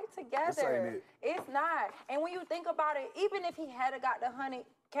your life together. This ain't it. It's not. And when you think about it, even if he had got the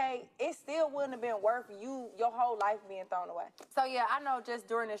 $100K, it still wouldn't have been worth your whole life being thrown away. So yeah, I know just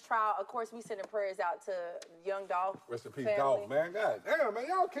during this trial, of course, we sending prayers out to Young Dolph. Rest in peace, family. Dolph, man. God damn, man,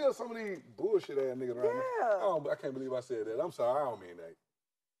 y'all kill some of these bullshit ass niggas around here. Yeah. I can't believe I said that. I'm sorry, I don't mean that.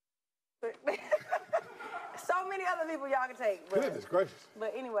 So many other people y'all can take. But, Goodness gracious.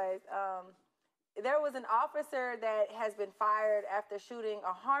 But anyways, there was an officer that has been fired after shooting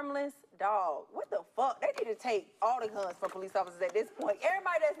a harmless dog. What the fuck? They need to take all the guns from police officers at this point.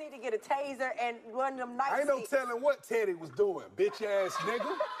 Everybody just need to get a taser and one of them night I ain't no sticks. telling what Teddy was doing, bitch ass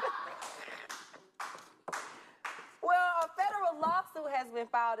nigga. Well, a federal lawsuit has been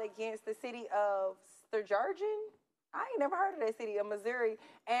filed against the city of Sturgeon. I ain't never heard of that city, of Missouri,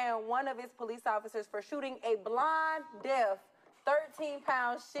 and one of its police officers for shooting a blind, deaf,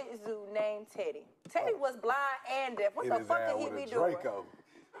 13-pound Shih Tzu named Teddy. Teddy was blind and deaf. What the fuck did he be doing?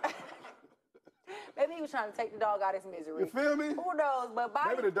 Maybe he was trying to take the dog out of his misery. You feel me? Who knows? But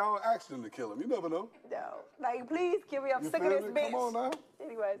maybe the dog asked him to kill him. You never know. No. Like, please kill me. I'm sick of this bitch. Come on now.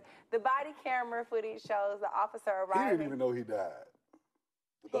 Anyways, the body camera footage shows the officer arriving. He didn't even know he died.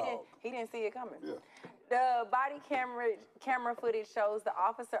 He didn't see it coming. Yeah. The body camera footage shows the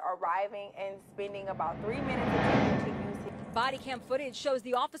officer arriving and spending about 3 minutes attempting to use his... Body cam footage shows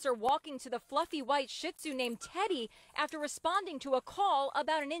the officer walking to the fluffy white Shih Tzu named Teddy after responding to a call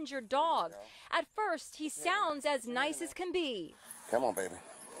about an injured dog. At first, he sounds as nice as can be. Come on, baby.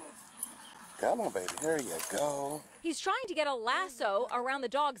 Come on, baby. There you go. He's trying to get a lasso around the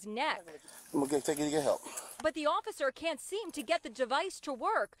dog's neck. I'm going to take you to get help. But the officer can't seem to get the device to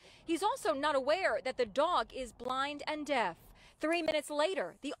work. He's also not aware that the dog is blind and deaf. 3 minutes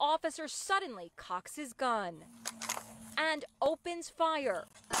later, the officer suddenly cocks his gun and opens fire.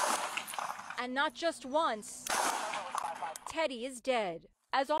 And not just once, Teddy is dead.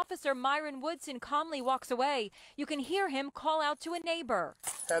 As Officer Myron Woodson calmly walks away, you can hear him call out to a neighbor.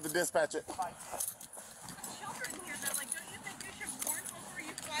 Have the dispatcher.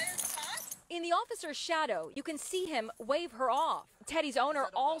 In the officer's shadow, you can see him wave her off. Teddy's owner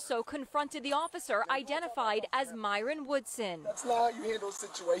also confronted the officer, identified as Myron Woodson. That's not how you handle a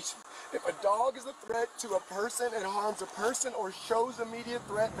situation. If a dog is a threat to a person and harms a person or shows immediate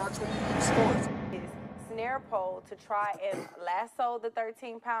threat, that's when you use force. Snare pole to try and lasso the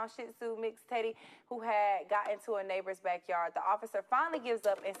 13-pound Shih Tzu mixed Teddy who had got into a neighbor's backyard. The officer finally gives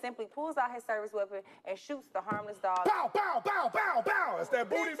up and simply pulls out his service weapon and shoots the harmless dog. Bow, bow, bow, bow, bow. It's that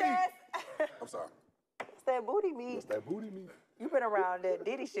booty meat. Bitches. I'm sorry. It's that booty meat. It's that booty meat. You been around that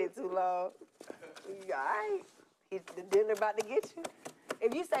Diddy shit too long. You all right? The dealer about to get you.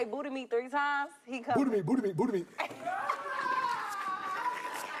 If you say booty meat 3 times, he comes. Booty meat, booty meat, booty meat. He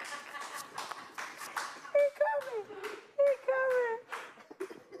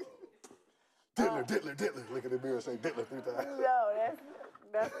coming. Diddler. Look at the mirror and say Diddler 3 times. No,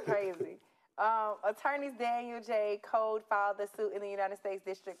 that's crazy. Attorneys Daniel J. Code filed the suit in the United States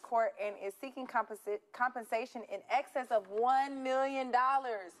District Court and is seeking compensation in excess of $1 million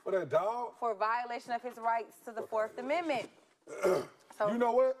For that dog? for violation of his rights to the Fourth Amendment. You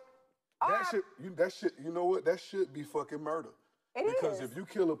know what? You know what? That should be fucking murder. Because if you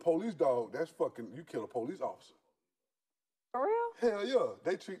kill a police dog, that's fucking, you kill a police officer. For real? Hell yeah.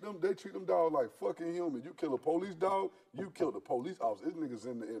 They treat them dogs like fucking human. You kill a police dog, you kill the police officer. This nigga's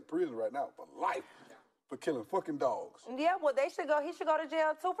in prison right now for life for killing fucking dogs. Yeah, well, he should go to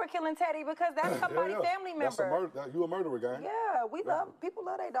jail too for killing Teddy because that's somebody's family member. That's a murder. You a murderer, gang. Yeah, people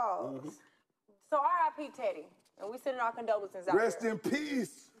love their dogs. Mm-hmm. So R.I.P. Teddy, and we sending our condolences out Rest there. in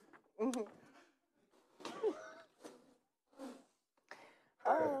peace.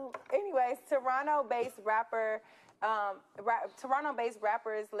 Anyways, Toronto-based rappers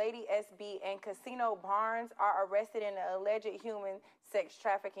Lady SB and Casino Barnes are arrested in an alleged human sex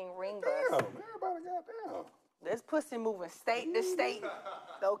trafficking ring bust. Damn, everybody goddamn. This pussy moving state to state,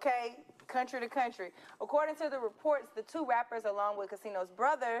 okay? Country to country. According to the reports, the 2 rappers, along with Casino's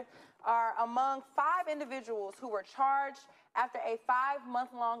brother, are among 5 individuals who were charged after a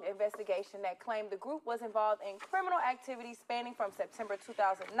 5-month-long investigation that claimed the group was involved in criminal activity spanning from September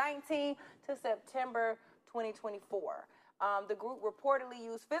 2019 to September 2024. The group reportedly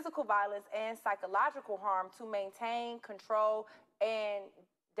used physical violence and psychological harm to maintain control and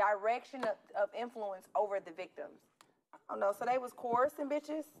direction of influence over the victims. I don't know, so they was coercing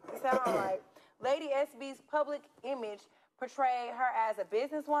bitches? It sounds like. Lady SB's public image portrayed her as a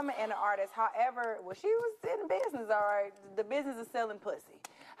businesswoman and an artist. However, well, she was in business, all right. The business is selling pussy.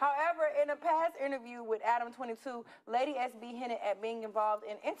 However, in a past interview with Adam 22, Lady SB hinted at being involved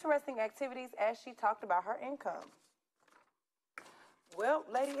in interesting activities as she talked about her income. Well,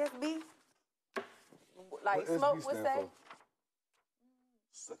 Lady SB, like What Smoke SB would stand say, for?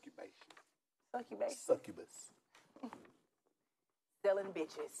 Succubation. succubation. Succubus. Selling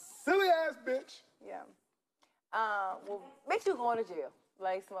bitches. Silly ass bitch. Yeah. Well, bitch, you going to jail,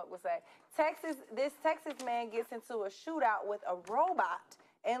 like Smoke would say. This Texas man gets into a shootout with a robot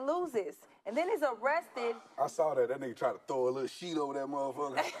and loses, and then is arrested. I saw that. That nigga tried to throw a little sheet over that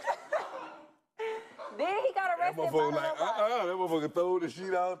motherfucker. Then he got That arrested by the motherfucker like, robot. that motherfucker throw the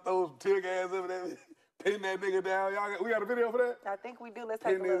sheet out, throw some tear gas over there, pin that nigga down. We got a video for that? I think we do. Let's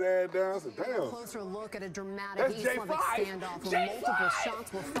take Pin a his look. ass down. So, damn. A closer look at a dramatic That's East Lubbock J5. standoff where multiple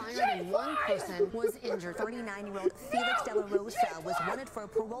shots were fired and one person was injured. 39-year-old Felix De La Rosa was wanted for a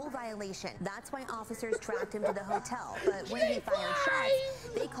parole violation. That's why officers tracked him to the hotel. But when he fired shots,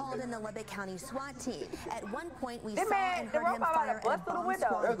 they called in the Lubbock County SWAT team. At one point, we saw and heard him fire at a bomb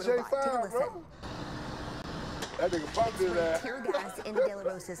squad That's robot. Take a J5, listen. bro. That nigga bumped his ass. Tear gas into De La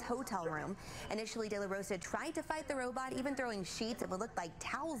Rosa's hotel room. Initially, De La Rosa tried to fight the robot, even throwing sheets that would look like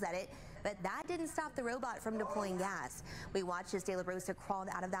towels at it, but that didn't stop the robot from deploying gas. We watched as De La Rosa crawled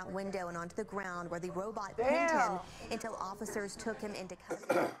out of that window and onto the ground where the robot pinned him until officers took him into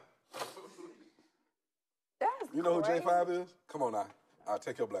custody. You know who J5 is? Come on now. I'll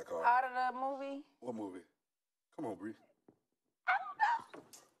take your black card. Out of the movie? What movie? Come on, Bree. I don't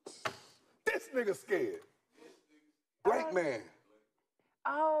know. This nigga scared. Blank Man.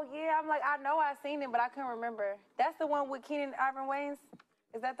 Oh, yeah. I'm like, I know I've seen him, but I couldn't remember. That's the one with Keenan Ivan Wayans?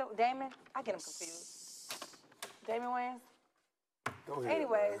 Is that the Damon? I get him confused. Damon Wayans? Go ahead.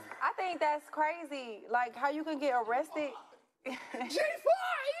 Anyways, I think that's crazy. Like, how you can get arrested. J5!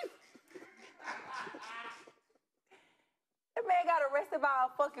 That man got arrested by a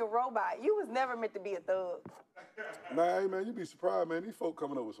fucking robot. You was never meant to be a thug. Nah, hey, man, you be surprised, man. These folk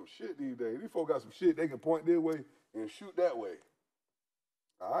coming up with some shit these days. These folk got some shit they can point their way and shoot that way.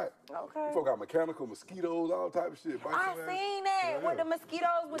 All right. Okay. These folk got mechanical mosquitoes, all type of shit. Bite I your ass. seen that with the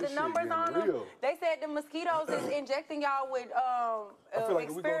mosquitoes with This the shit numbers getting on them. real. They said the mosquitoes is injecting y'all with I feel like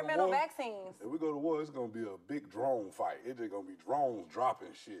if we go to experimental war, vaccines. If we go to war, it's gonna be a big drone fight. It's just gonna be drones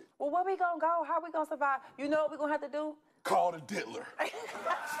dropping shit. Well, where we gonna go? How we gonna survive? You know what we gonna have to do? Call the diddler.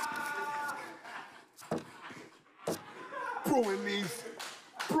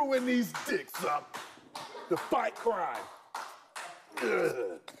 brewing these dicks up to fight crime.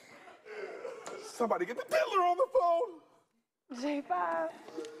 Ugh. Somebody get the diddler on the phone. J5.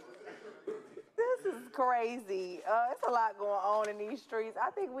 This is crazy. It's a lot going on in these streets. I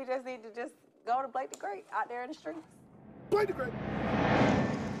think we just need to just go to Blake the Great out there in the streets. Blake the Great.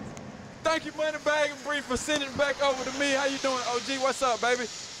 Thank you, Moneybag and Bree, for sending it back over to me. How you doing, OG? What's up, baby?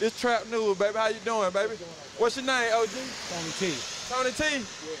 It's Trap News, baby. How you doing, baby? What's your name, OG? Tony T. Tony T? Yeah.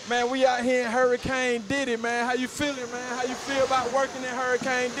 Man, we out here in Hurricane Diddy, man. How you feeling, man? How you feel about working in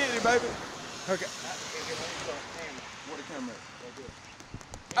Hurricane Diddy, baby? Okay. Where the camera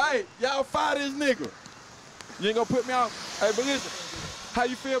at? Hey, y'all fire this nigga. You ain't gonna put me out? Hey, but listen, how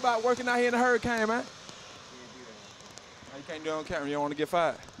you feel about working out here in the Hurricane, man? You can't do it on camera. You don't want to get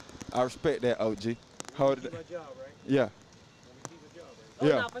fired. I respect that, OG. Hold it. Keep my job, right? Yeah. Oh,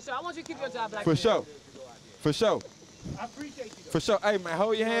 Yeah. no, for sure. I want you to keep your job like For sure. For sure. I appreciate you, though. For sure. Hey, man,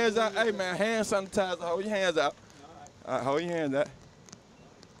 hold your hands out. Hey, man, hand sanitizer. Hold your hands out. All right, hold your hands out.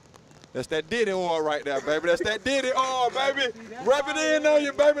 That's that Diddy oil right there, baby. That's that Diddy oil, baby. Rub it in on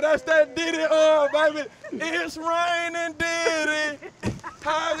you, baby. That's that Diddy oil, baby. It's raining Diddy.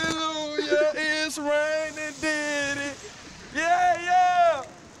 Hallelujah. It's raining Diddy. Yeah, yeah.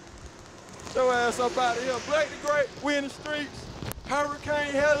 Your ass up out of here. Blake the Great, we in the streets.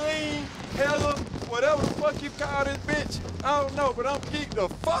 Hurricane Helene, Hella, whatever the fuck you call this bitch. I don't know, but I'm geeked the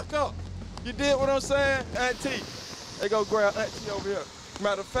fuck up. You did what I'm saying? Auntie. They go grab Auntie over here.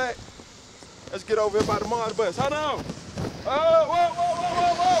 Matter of fact, let's get over here by the Mars bus. Hold on. Oh, whoa, whoa, whoa,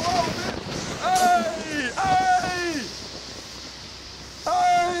 whoa, whoa, whoa, bitch. Hey, hey,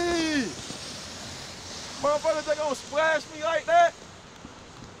 hey. Motherfuckers, they gonna splash me like that?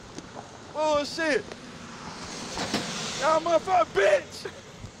 Bullshit. Y'all motherfucker bitch.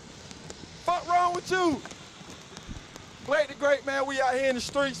 Fuck wrong with you? Blake the Great, man, we out here in the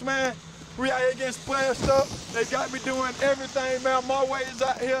streets, man. We out here getting splashed up. They got me doing everything, man. My way is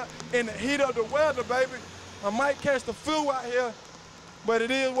out here in the heat of the weather, baby. I might catch the flu out here, but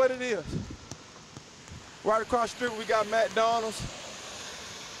it is what it is. Right across the street, we got McDonald's.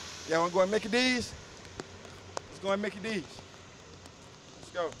 Y'all wanna go and Mickey D's? Let's go and Mickey D's.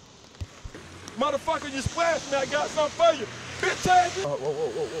 Let's go. Motherfucker, you splashed me, I got something for you. Bitch ass. Oh, whoa, whoa,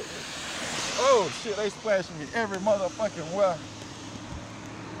 whoa, whoa. Oh, shit, they splashing me every motherfucking way.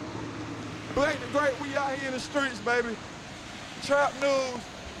 Blake the Great, we out here in the streets, baby. Trap News.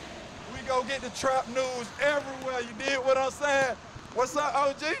 We go get the trap news everywhere. You did what I'm saying? What's up,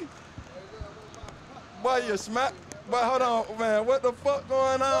 OG? Boy, you smack. But hold on, man. What the fuck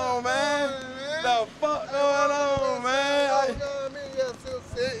going on, man? The fuck going on, man?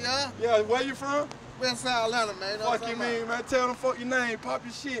 Yeah, where you from? West Side Atlanta, man. Fuck you mean, man? Tell them fuck your name. Pop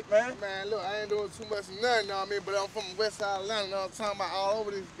your shit, man. Man, look, I ain't doing too much of nothing, you know what I mean? But I'm from West Side Atlanta, you know what I'm talking about? All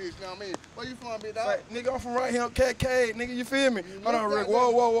over this bitch, you know what I mean? Where you from, big dog? Like, nigga, I'm from right here on Cascade, nigga, you feel me? Hold on, Rick.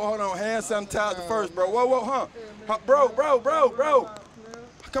 Whoa, whoa, whoa, hold on. Hand sanitizer first, bro. Whoa, whoa, huh? Bro.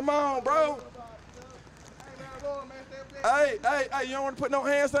 Come on, bro. Hey, you don't want to put no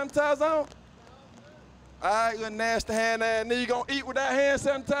hand sanitizer on? All right, little nasty hand ass nigga, you gonna eat with that hand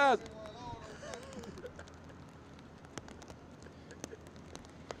sanitizer?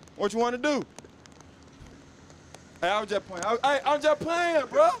 What you want to do? Hey, I was just playing. I'm just playing,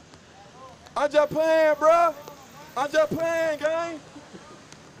 bro. I'm just playing, bro. I'm just playing, gang.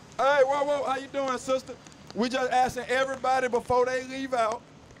 Hey, whoa, how you doing, sister? We just asking everybody before they leave out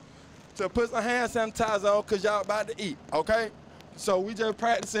to put some hand sanitizer on because y'all about to eat, okay? So we just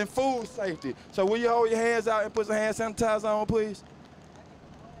practicing food safety. So will you hold your hands out and put some hand sanitizer on, please?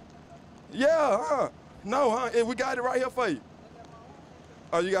 Yeah, huh? No, huh? We got it right here for you.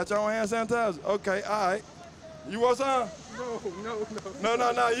 Oh, you got your own hand sanitizer? Okay, all right. You want some? No.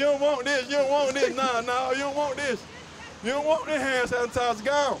 You don't want this. You don't want this. No, you don't want this. You don't want this hand sanitizer.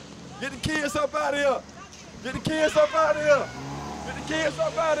 Go on. Get the kids up out of here. Get the kids up out of here. Get the kids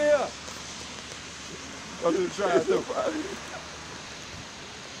up out of here. Go to the drive-thru.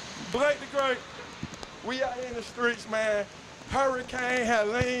 Blake the Great, we out here in the streets, man. Hurricane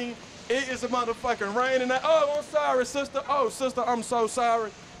Helene. It is a motherfucking raining. Oh, I'm sorry, sister. Oh, sister, I'm so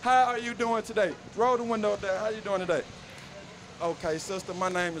sorry. How are you doing today? Roll the window down. How you doing today? Okay, sister, my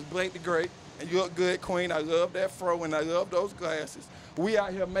name is Blake the Great, and you look good, queen. I love that fro, and I love those glasses. We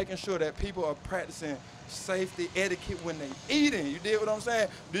out here making sure that people are practicing safety etiquette when they eating. You did what I'm saying?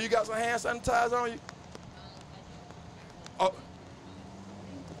 Do you got some hand sanitizer on you? Oh,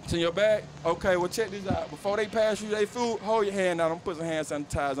 it's in your bag? Okay, well, check this out. Before they pass you their food, hold your hand out. I'm put some hand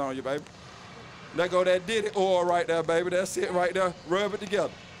sanitizer on you, baby. There go that Diddy oil right there, baby. That's it right there. Rub it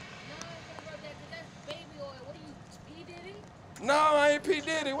together. Baby oil. What are you, P. Diddy? No, I ain't P.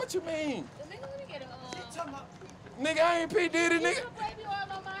 Diddy. What you mean? Nigga, let me get a, Nigga, I ain't P. Diddy, nigga. Put baby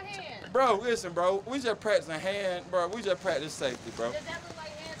oil on my hand. Bro, listen, bro. We just practicing hand, bro. We just practice safety, bro. Does that look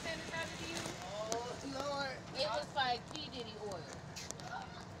like hand sanitizer to you? Oh, Lord. It looks like P. Diddy oil.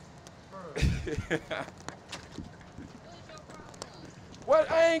 What?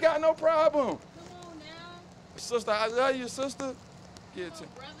 I ain't got no problem. Come on now. Sister, I love you, sister. Get it to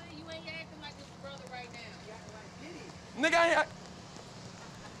Brother, you ain't acting like this brother right now. Nigga, I ain't.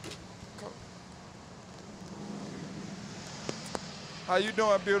 How you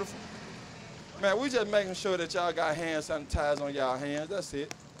doing, beautiful? Man, we just making sure that y'all got hand sanitizer on y'all hands. That's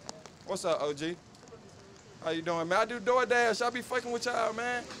it. What's up, OG? How you doing, man? I do DoorDash. I be fucking with y'all,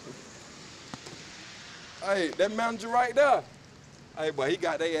 man. Hey, that manager right there. Hey, boy, he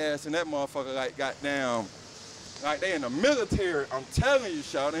got their ass in that motherfucker like goddamn, like they in the military. I'm telling you,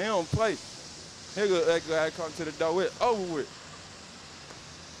 shout, he don't play. Here go that guy come to the door with, over with.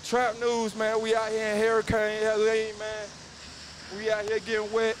 Trap news, man. We out here in Hurricane Helene, man. We out here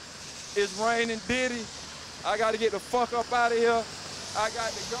getting wet. It's raining Diddy. I gotta get the fuck up out of here. I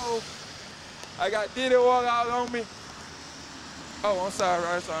got to go. I got Diddy oil all on me. Oh, I'm sorry.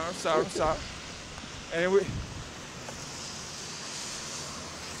 And we,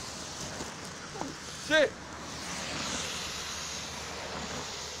 shit.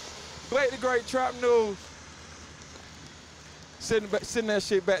 Blake the Great, Trap News. Send that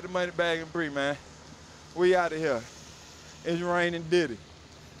shit back to Money Bag and Bree, man. We out of here. It's raining Diddy.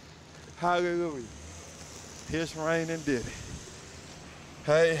 Hallelujah. It's raining Diddy.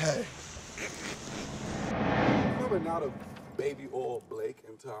 Hey, hey. Coming out of Baby Oil Blake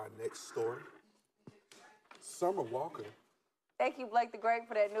into our next story. Summer Walker. Thank you, Blake the Great,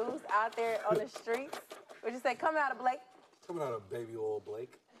 for that news out there on the streets. Would you say coming out of Blake? Coming out of Baby Oil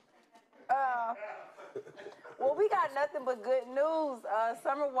Blake. Well, we got nothing but good news.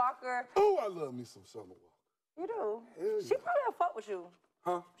 Summer Walker. Oh, I love me some Summer Walker. You do? Hell yeah. She probably will fuck with you.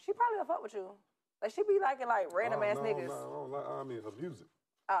 Huh? She probably will fuck with you. Like, she be liking, like, random ass niggas. No, I mean her music.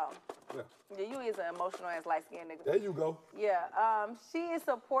 Oh. Yeah. Yeah, you is an emotional ass light-skinned nigga. There you go. Yeah. She is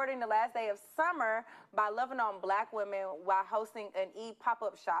supporting the last day of summer by loving on Black women while hosting an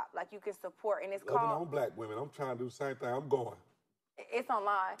pop-up shop. Like, you can support, and it's Loving called... on Black women. I'm trying to do the same thing. I'm going. It's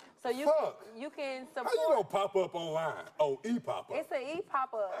online. So you can support... How you gonna pop up online? Oh, e-pop-up. It's an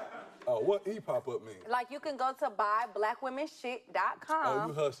e-pop-up. Oh, what e-pop-up mean? Like, you can go to buyblackwomenshit.com. Oh,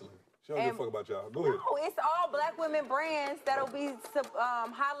 you hustling. She don't give a fuck about y'all. Go ahead. No, it's all Black women brands that'll be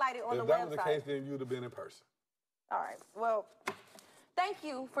highlighted on the website. If that was the case, then you'd have been in person. All right. Well, thank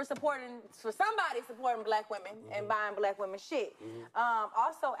you for somebody supporting Black women and buying Black women shit.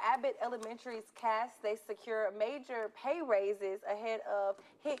 Also, Abbott Elementary's cast, they secure major pay raises ahead of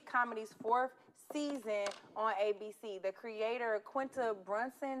hit comedy's 4th season on ABC. The creator, Quinta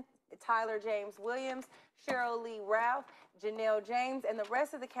Brunson, Tyler James Williams, Cheryl Lee Ralph, Janelle James, and the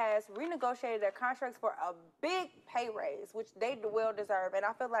rest of the cast renegotiated their contracts for a big pay raise, which they well deserve. And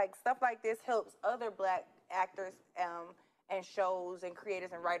I feel like stuff like this helps other Black actors and shows and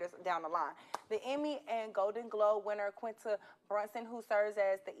creators and writers down the line. The Emmy and Golden Globe winner Quinta Brunson, who serves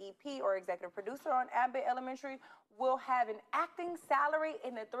as the EP or executive producer on Abbott Elementary, will have an acting salary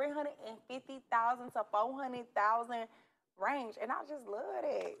in the $350,000 to $400,000 range, and I just love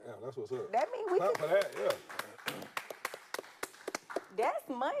that. Yeah, that's what's up. That means we Clap can... for that, yeah. That's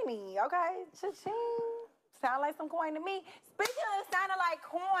money, okay? Cha-ching. Sound like some coin to me. Speaking of sounding like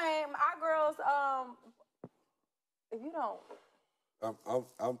coin, our girls, if you don't...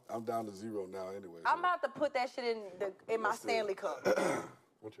 I'm down to zero now anyway. I'm about to put that shit in my Stanley Cup. Why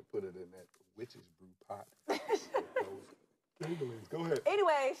don't you put it in that witch's brew pot? Go ahead.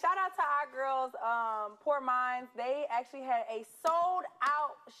 Anyway, shout out to our girls, Poor Minds. They actually had a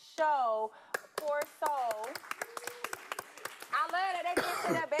sold-out show, Poor Soul. I love that they took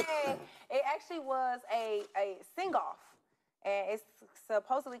to that bag. It actually was a sing-off, and it's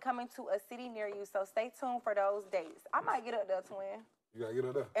supposedly coming to a city near you, so stay tuned for those dates. I might get up there, twin. You gotta get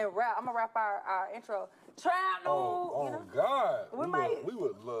up there. And rap. I'm gonna rap our intro. Trap news. Oh, you know? God. We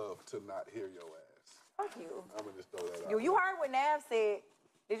would love to not hear your ass. Fuck you. I'm gonna just throw that out. You heard what Nav said.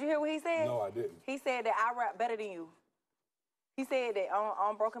 Did you hear what he said? No, I didn't. He said that I rap better than you. He said that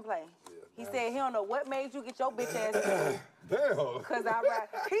on Broken Play. Yeah, he said he don't know what made you get your bitch ass. Damn. Because I rap.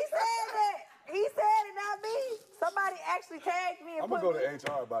 He said that. He said it, not me. Somebody actually tagged me and I'm gonna go to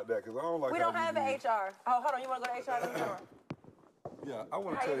HR about that because I don't like. We don't have an HR. Oh, hold on. You wanna go to HR? Let me know. Yeah, I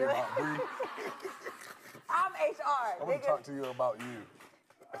want to tell you about Bree. I'm HR. I want to talk to you about you.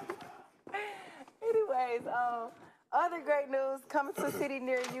 Anyways, other great news coming to a city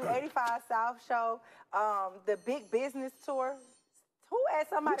near you, 85 South Show, the Big Business Tour. Who asked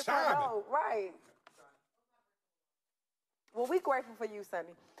somebody for a note? Right. Well, we grateful for you,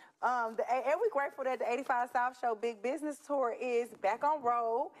 Sonny. And we're grateful that the 85 South Show Big Business Tour is back on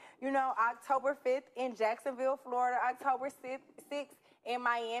road. You know, October 5th in Jacksonville, Florida, October 6th in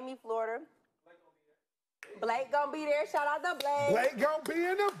Miami, Florida. Blake gonna be there. Shout out to Blake. Blake gonna be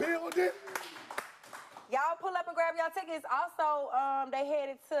in the building. Y'all pull up and grab y'all tickets. Also, they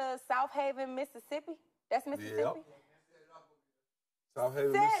headed to South Haven, Mississippi. That's Mississippi. Yep. South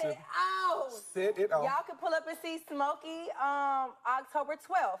Haven, Set Mississippi. it out. Set it out. Y'all can pull up and see Smokey October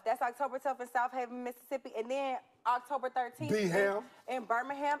 12th. That's October 12th in South Haven, Mississippi. And then October 13th B-Ham. in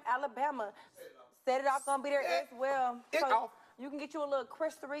Birmingham, Alabama. Set It Off gonna be there as well. So you can get you a little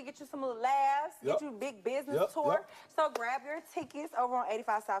Christery, get you some little laughs, Yep. get you a big business Yep, tour. yep. So grab your tickets over on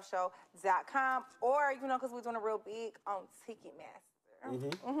 85southshow.com or, because we're doing a real big on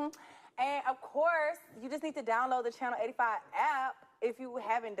Ticketmaster. And of course, you just need to download the Channel 85 app if you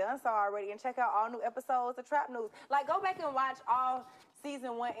haven't done so already and check out all new episodes of Trap News. Like, go back and watch all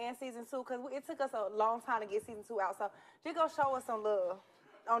season 1 and season 2 because it took us a long time to get season 2 out. So just go show us some love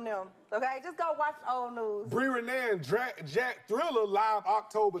on them, okay? Just go watch old news. Bree Renee and Jack Thriller live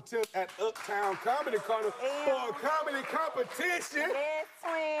October 10th at Uptown Comedy Corner for a comedy competition. Yes,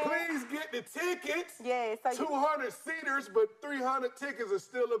 twin. Please get the tickets. Yes. So 200 seaters, but 300 tickets are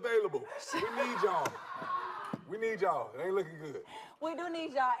still available. We need y'all. We need y'all. It ain't looking good. We do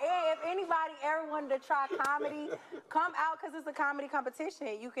need y'all. And if anybody ever wanted to try comedy, come out because it's a comedy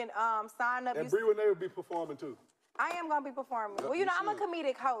competition. You can sign up. And Bree Renee will be performing too. I am gonna be performing. Yep, Well, you I'm a should.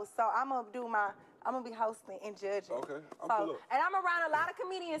 comedic host, so I'm gonna be hosting and judging. Okay, I'm So, pull up. and I'm around a lot of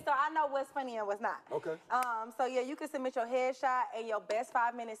comedians, so I know what's funny and what's not. Okay. So yeah, you can submit your headshot and your best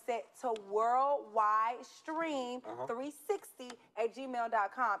 5-minute set to worldwide stream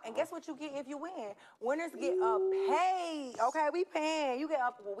 360@gmail.com. And guess what you get if you win? Winners get a paid. Okay, we paying. You get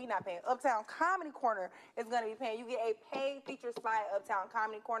we not paying. Uptown Comedy Corner is gonna be paying. You get a paid feature spot at Uptown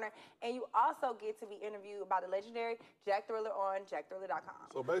Comedy Corner, and you also get to be interviewed by the legendary Jack Thriller on jackthriller.com.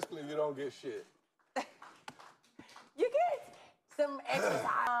 So basically, you don't get shit. You get some extra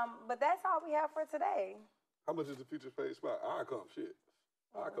time. But that's all we have for today. How much is the feature paid spot? I'll come shit.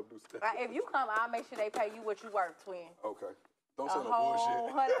 I'll come do stuff. If you come, I'll make sure they pay you what you worth, twin. Okay. Don't A say no whole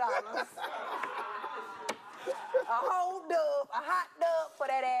bullshit. $100. A whole dub, a hot dub for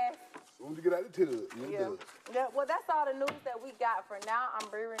that ass. As soon as you get out the tub, you're done. Yeah, well, that's all the news that we got for now. I'm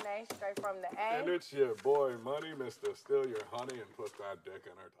Bree Renee, straight from the A. And it's your boy Money, Mr. Steal Your Honey and put that dick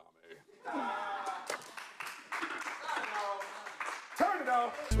in her tummy. Turn it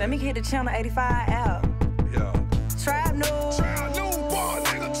off. Let me get the Channel 85 out. Yeah. Trap News. Trap News, boy,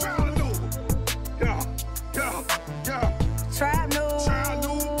 nigga.